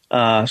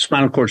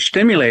spinal cord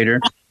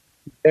stimulator,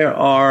 there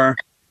are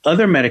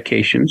other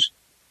medications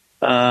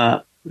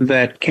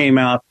that came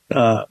out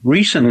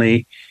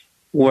recently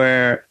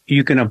where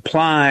you can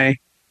apply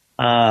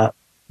a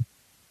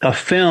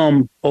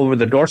film over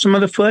the dorsum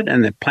of the foot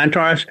and the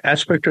plantar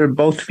aspect of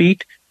both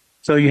feet.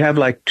 So you have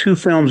like two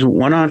films,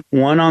 one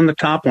on the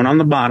top, one on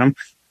the bottom,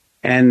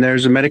 and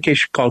there's a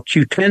medication called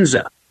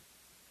Qutenza.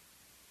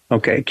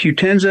 Okay,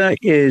 Qutenza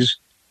is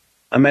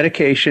a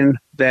medication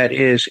that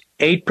is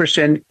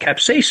 8%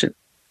 capsaicin.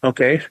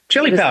 Okay,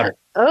 chili powder.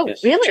 Oh,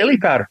 yes. Really? Chili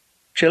powder.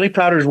 Chili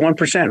powder is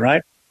 1%,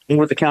 right?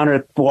 Over the counter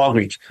at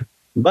Walgreens.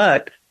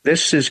 But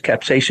this is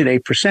capsaicin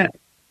 8%.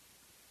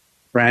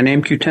 Brand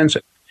name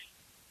Qutenza.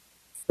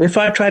 If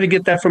I try to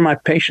get that for my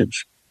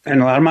patients,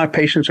 and a lot of my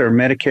patients are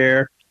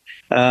Medicare,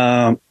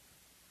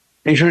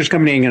 insurance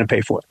company ain't going to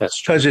pay for it.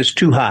 That's because it's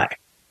too high.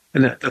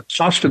 And the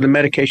cost of the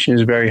medication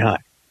is very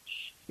high.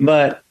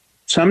 But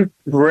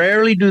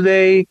rarely do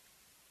they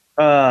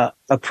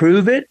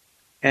approve it,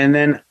 and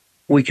then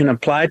we can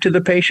apply it to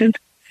the patient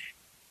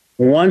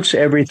once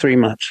every 3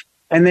 months.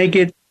 And they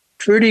get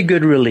pretty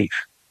good relief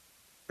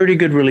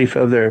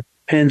of their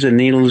pins and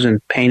needles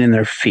and pain in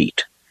their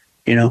feet,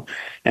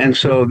 And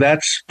so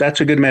that's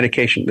a good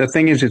medication. The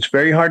thing is, it's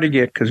very hard to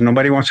get because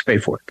nobody wants to pay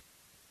for it.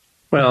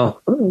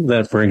 Well,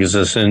 that brings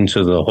us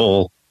into the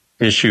whole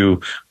issue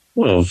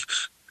of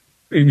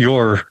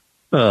your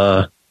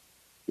ballywick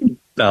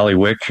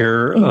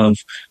here of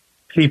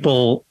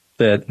people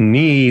that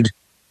need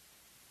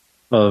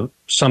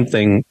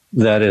something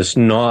that is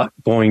not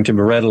going to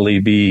readily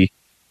be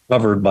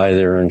covered by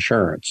their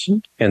insurance.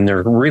 And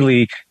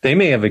they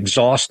may have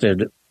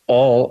exhausted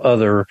all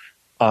other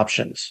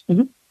options.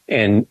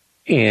 And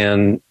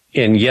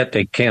yet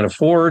they can't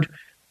afford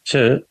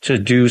to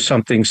do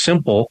something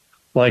simple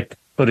like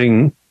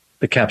putting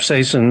the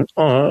capsaicin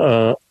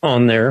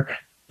on there.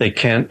 They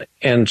can't,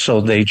 and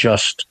so they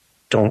just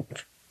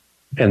don't.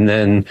 And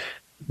then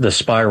the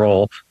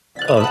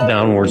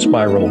downward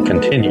spiral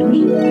continues.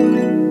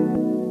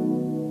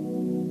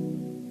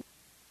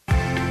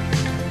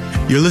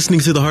 You're listening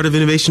to The Heart of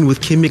Innovation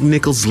with Kim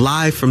McNichols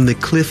live from the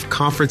Cliff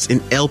Conference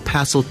in El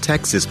Paso,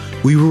 Texas.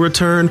 We will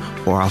return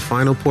for our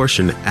final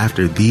portion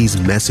after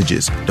these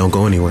messages. Don't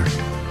go anywhere.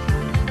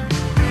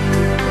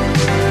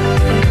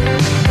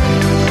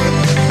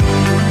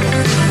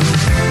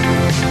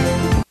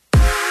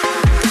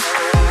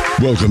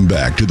 Welcome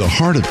back to the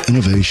Heart of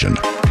Innovation.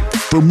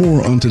 For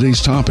more on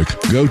today's topic,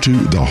 go to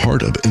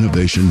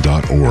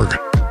theheartofinnovation.org.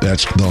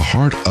 That's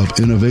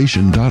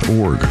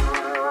theheartofinnovation.org.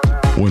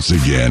 Once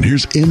again,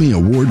 here's Emmy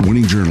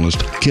Award-winning journalist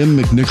Kim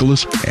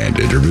McNichols and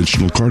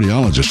interventional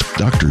cardiologist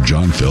Dr.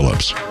 John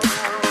Phillips.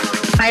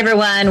 Hi,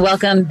 everyone.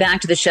 Welcome back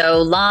to the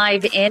show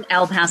live in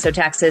El Paso,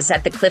 Texas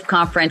at the Cliff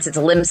Conference. It's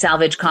a limb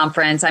salvage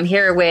conference. I'm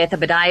here with a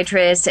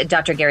podiatrist,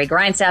 Dr. Gary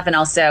Grindstaff, and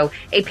also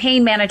a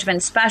pain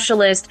management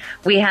specialist.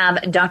 We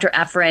have Dr.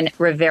 Efren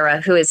Rivera,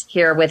 who is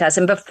here with us.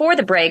 And before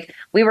the break,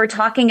 we were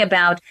talking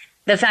about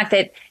the fact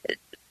that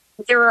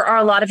there are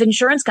a lot of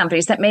insurance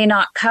companies that may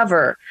not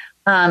cover,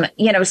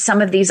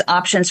 some of these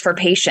options for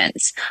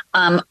patients.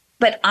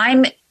 But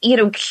I'm,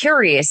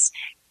 curious,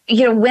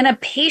 when a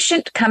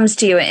patient comes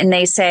to you and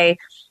they say,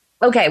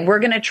 okay, we're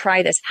going to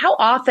try this, how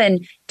often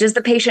does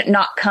the patient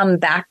not come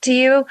back to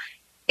you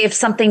if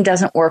something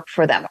doesn't work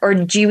for them? Or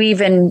do you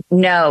even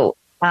know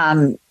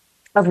a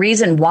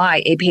reason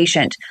why a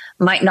patient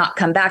might not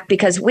come back?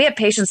 Because we have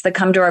patients that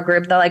come to our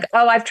group, they're like,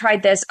 oh, I've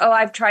tried this. Oh,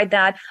 I've tried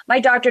that. My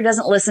doctor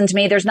doesn't listen to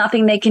me. There's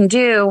nothing they can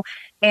do.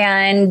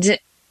 And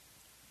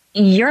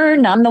you're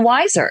none the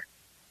wiser.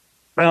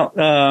 Well,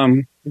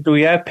 do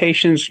we have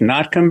patients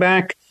not come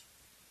back?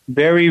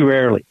 Very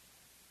rarely.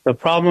 The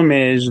problem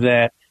is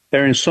that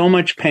they're in so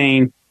much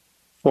pain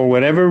for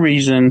whatever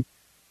reason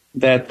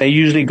that they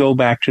usually go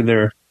back to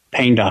their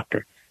pain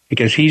doctor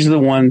because he's the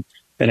one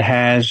that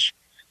has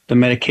the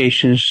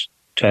medications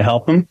to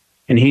help them,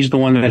 and he's the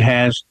one that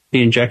has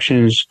the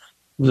injections,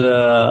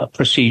 the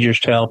procedures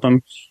to help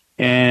them.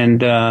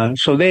 And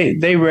so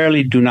they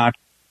rarely do not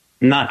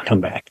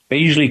come back. They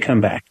usually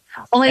come back.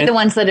 Only the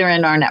ones that are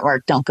in our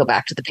network don't go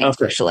back to the pain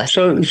specialist.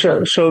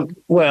 So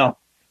well,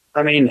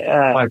 I mean,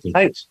 I've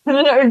been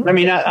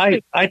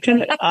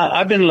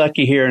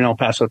lucky here in El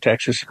Paso,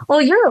 Texas.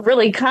 Well, you're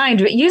really kind,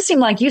 but you seem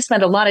like you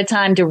spend a lot of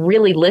time to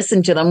really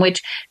listen to them,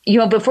 which,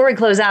 before we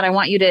close out, I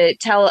want you to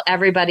tell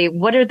everybody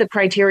what are the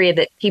criteria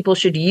that people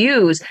should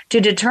use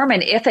to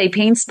determine if a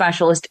pain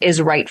specialist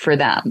is right for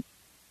them?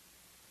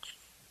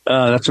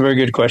 That's a very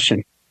good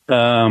question.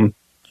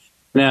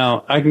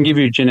 Now, I can give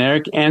you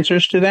generic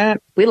answers to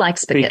that. We like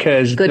spaghetti.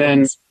 Because good then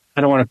ones.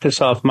 I don't want to piss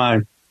off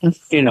my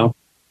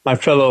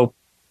fellow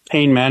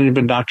pain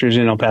management doctors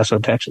in El Paso,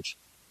 Texas.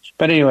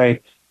 But anyway,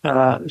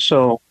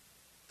 so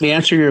the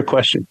answer to your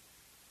question,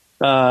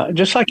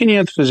 just like any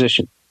other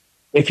physician,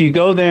 if you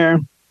go there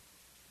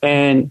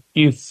and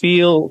you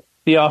feel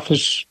the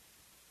office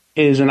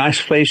is a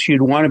nice place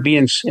you'd want to be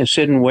and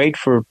sit and wait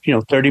for,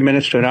 30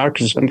 minutes to an hour,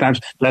 because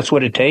sometimes that's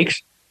what it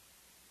takes.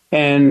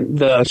 And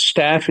the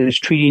staff is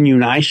treating you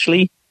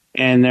nicely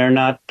and they're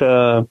not,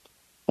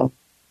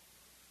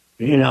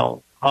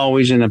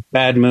 always in a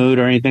bad mood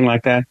or anything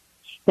like that.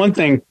 One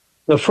thing,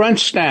 the front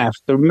staff,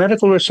 the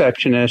medical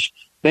receptionist,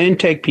 the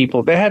intake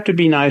people, they have to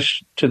be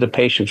nice to the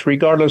patients,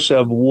 regardless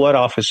of what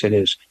office it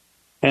is.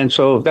 And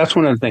so that's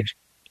one of the things.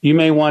 You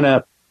may want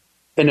to,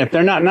 and if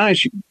they're not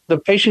nice, the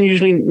patient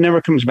usually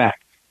never comes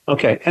back.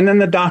 Okay. And then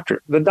the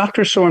doctor. The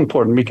doctor is so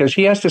important because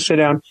he has to sit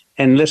down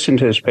and listen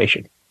to his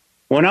patient.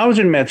 When I was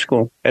in med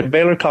school at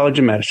Baylor College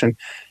of Medicine,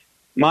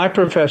 my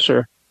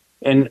professor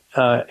in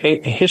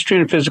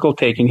history and physical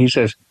taking, he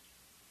says,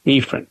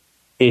 Efren,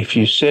 if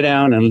you sit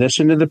down and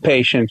listen to the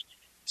patient,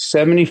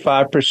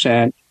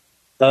 75%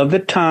 of the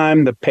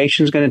time, the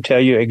patient's going to tell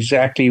you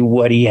exactly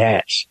what he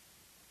has.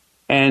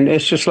 And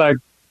it's just like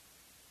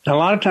a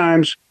lot of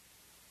times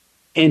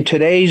in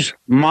today's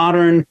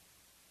modern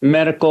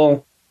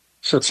medical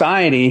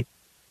society,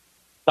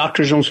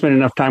 doctors don't spend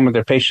enough time with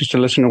their patients to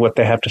listen to what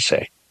they have to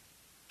say.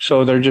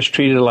 So they're just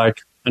treated like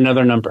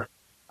another number.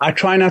 I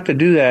try not to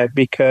do that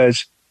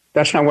because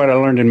that's not what I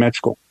learned in med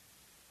school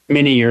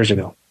many years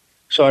ago.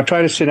 So I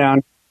try to sit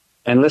down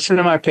and listen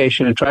to my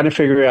patient and try to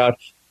figure out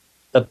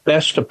the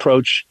best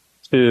approach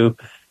to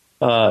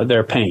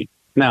their pain.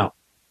 Now,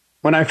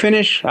 when I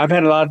finish, I've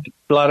had a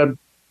lot of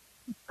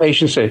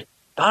patients say,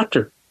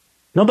 Doctor,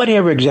 nobody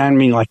ever examined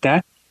me like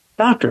that.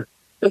 Doctor,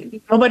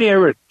 nobody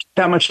ever took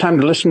that much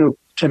time to listen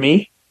to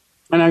me.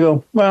 And I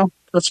go, well,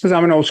 that's because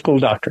I'm an old school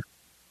doctor.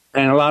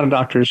 And a lot of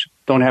doctors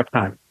don't have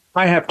time.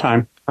 I have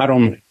time. I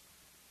don't.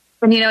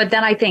 And,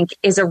 that I think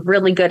is a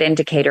really good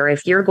indicator.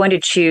 If you're going to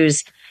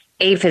choose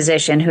a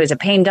physician who is a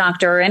pain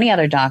doctor or any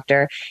other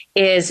doctor,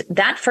 is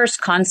that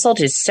first consult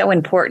is so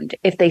important.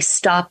 If they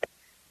stop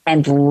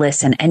and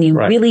listen and you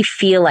really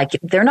feel like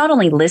they're not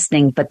only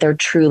listening, but they're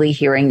truly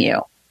hearing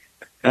you.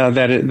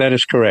 That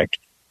is correct.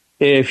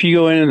 If you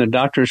go in and the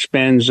doctor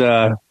spends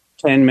 10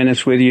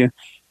 minutes with you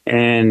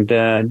and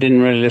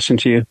didn't really listen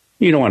to you,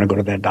 you don't want to go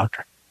to that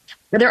doctor.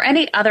 Are there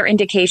any other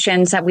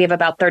indications that we have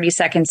about 30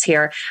 seconds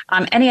here?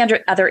 Any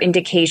other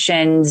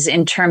indications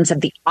in terms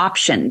of the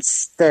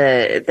options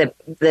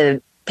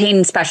the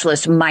pain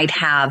specialist might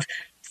have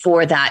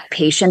for that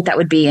patient that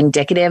would be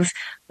indicative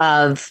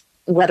of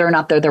whether or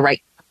not they're the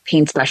right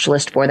pain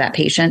specialist for that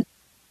patient?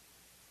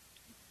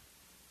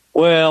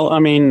 Well, I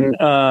mean,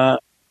 the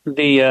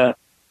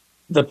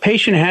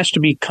patient has to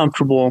be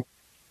comfortable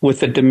with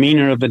the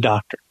demeanor of the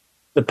doctor.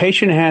 The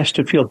patient has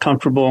to feel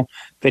comfortable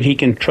that he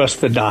can trust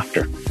the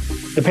doctor.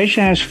 The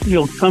patient has to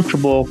feel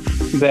comfortable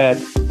that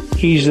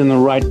he's in the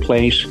right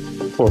place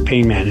for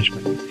pain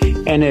management.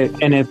 And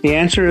if the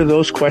answer to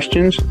those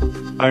questions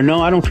are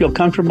no, I don't feel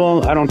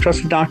comfortable, I don't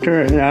trust the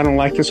doctor, and I don't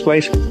like this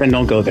place, then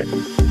don't go there.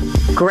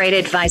 Great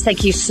advice.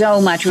 Thank you so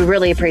much. We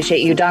really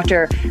appreciate you.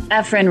 Dr.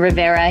 Efren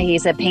Rivera,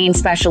 he's a pain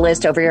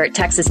specialist over here at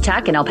Texas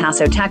Tech in El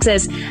Paso,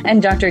 Texas.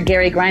 And Dr.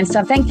 Gary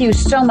Grindstaff, thank you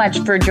so much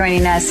for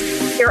joining us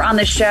here on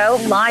the show,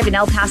 live in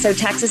El Paso,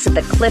 Texas at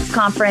the Cliff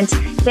Conference.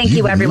 Thank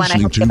you, everyone. I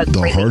hope you have a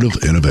great The Heart of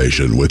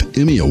Innovation with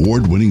Emmy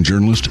Award-winning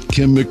journalist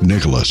Kim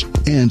McNicholas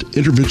and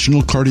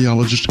interventional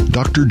cardiologist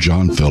Dr.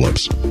 John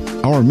Phillips.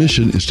 Our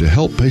mission is to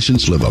help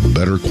patients live a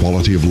better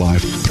quality of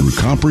life through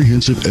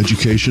comprehensive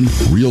education,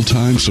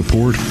 real-time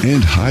support,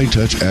 and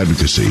high-touch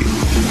advocacy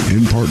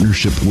in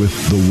partnership with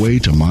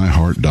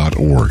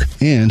thewaytomyheart.org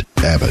and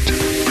Abbott.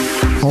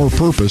 Our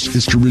purpose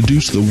is to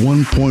reduce the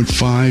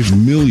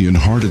 1.5 million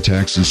heart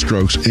attacks and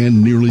strokes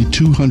and nearly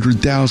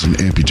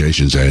 200,000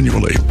 amputations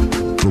annually.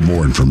 For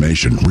more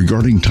information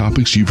regarding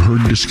topics you've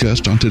heard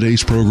discussed on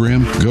today's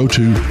program, go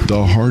to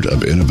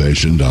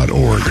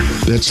theheartofinnovation.org.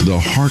 That's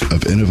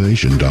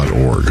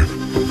theheartofinnovation.org.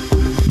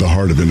 The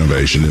Heart of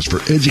Innovation is for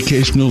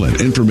educational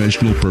and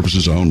informational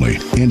purposes only,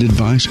 and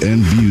advice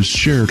and views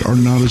shared are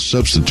not a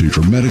substitute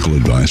for medical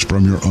advice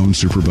from your own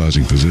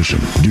supervising physician.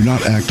 Do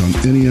not act on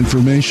any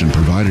information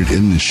provided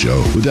in this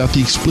show without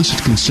the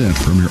explicit consent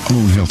from your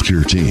own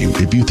healthcare team.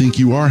 If you think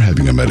you are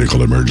having a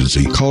medical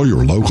emergency, call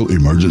your local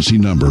emergency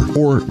number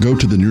or go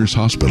to the nearest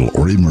hospital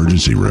or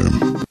emergency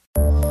room.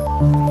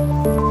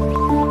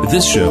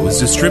 This show is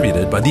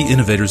distributed by the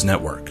Innovators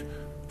Network.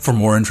 For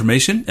more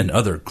information and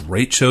other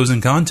great shows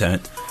and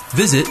content,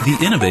 visit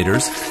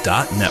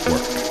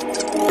theinnovators.network.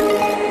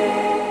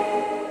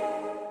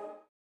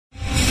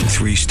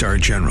 3-star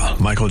General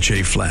Michael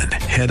J. Flynn,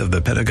 head of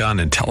the Pentagon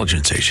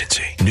Intelligence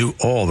Agency, knew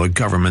all the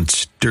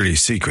government's dirty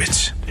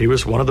secrets. He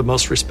was one of the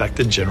most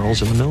respected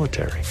generals in the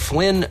military.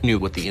 Flynn knew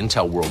what the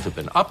intel world had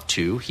been up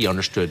to. He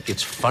understood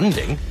its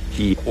funding.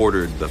 He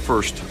ordered the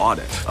first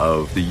audit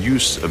of the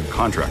use of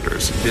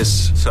contractors.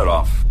 This set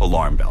off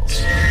alarm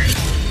bells.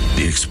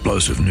 The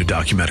explosive new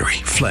documentary,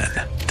 Flynn,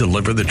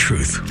 Deliver the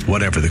Truth,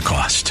 Whatever the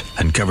Cost,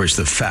 uncovers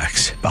the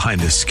facts behind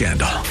this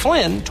scandal.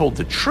 Flynn told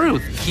the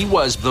truth. He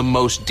was the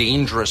most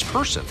dangerous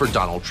person for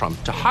Donald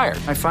Trump to hire.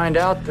 I find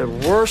out the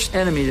worst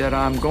enemy that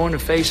I'm going to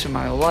face in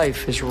my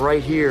life is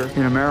right here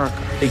in America.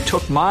 They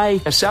took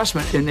my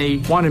assessment and they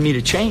wanted me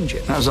to change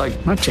it. And I was like,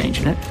 I'm not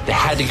changing it. They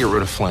had to get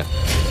rid of Flynn.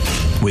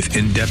 With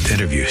in-depth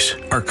interviews,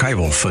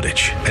 archival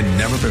footage, and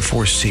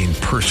never-before-seen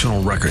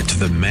personal records of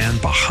the man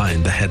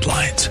behind the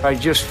headlines. I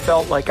just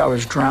felt like I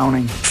was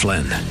drowning.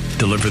 Flynn,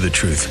 Deliver the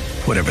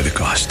Truth, Whatever the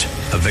Cost.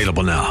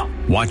 Available now.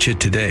 Watch it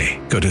today.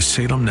 Go to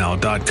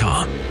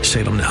salemnow.com.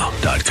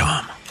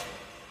 salemnow.com.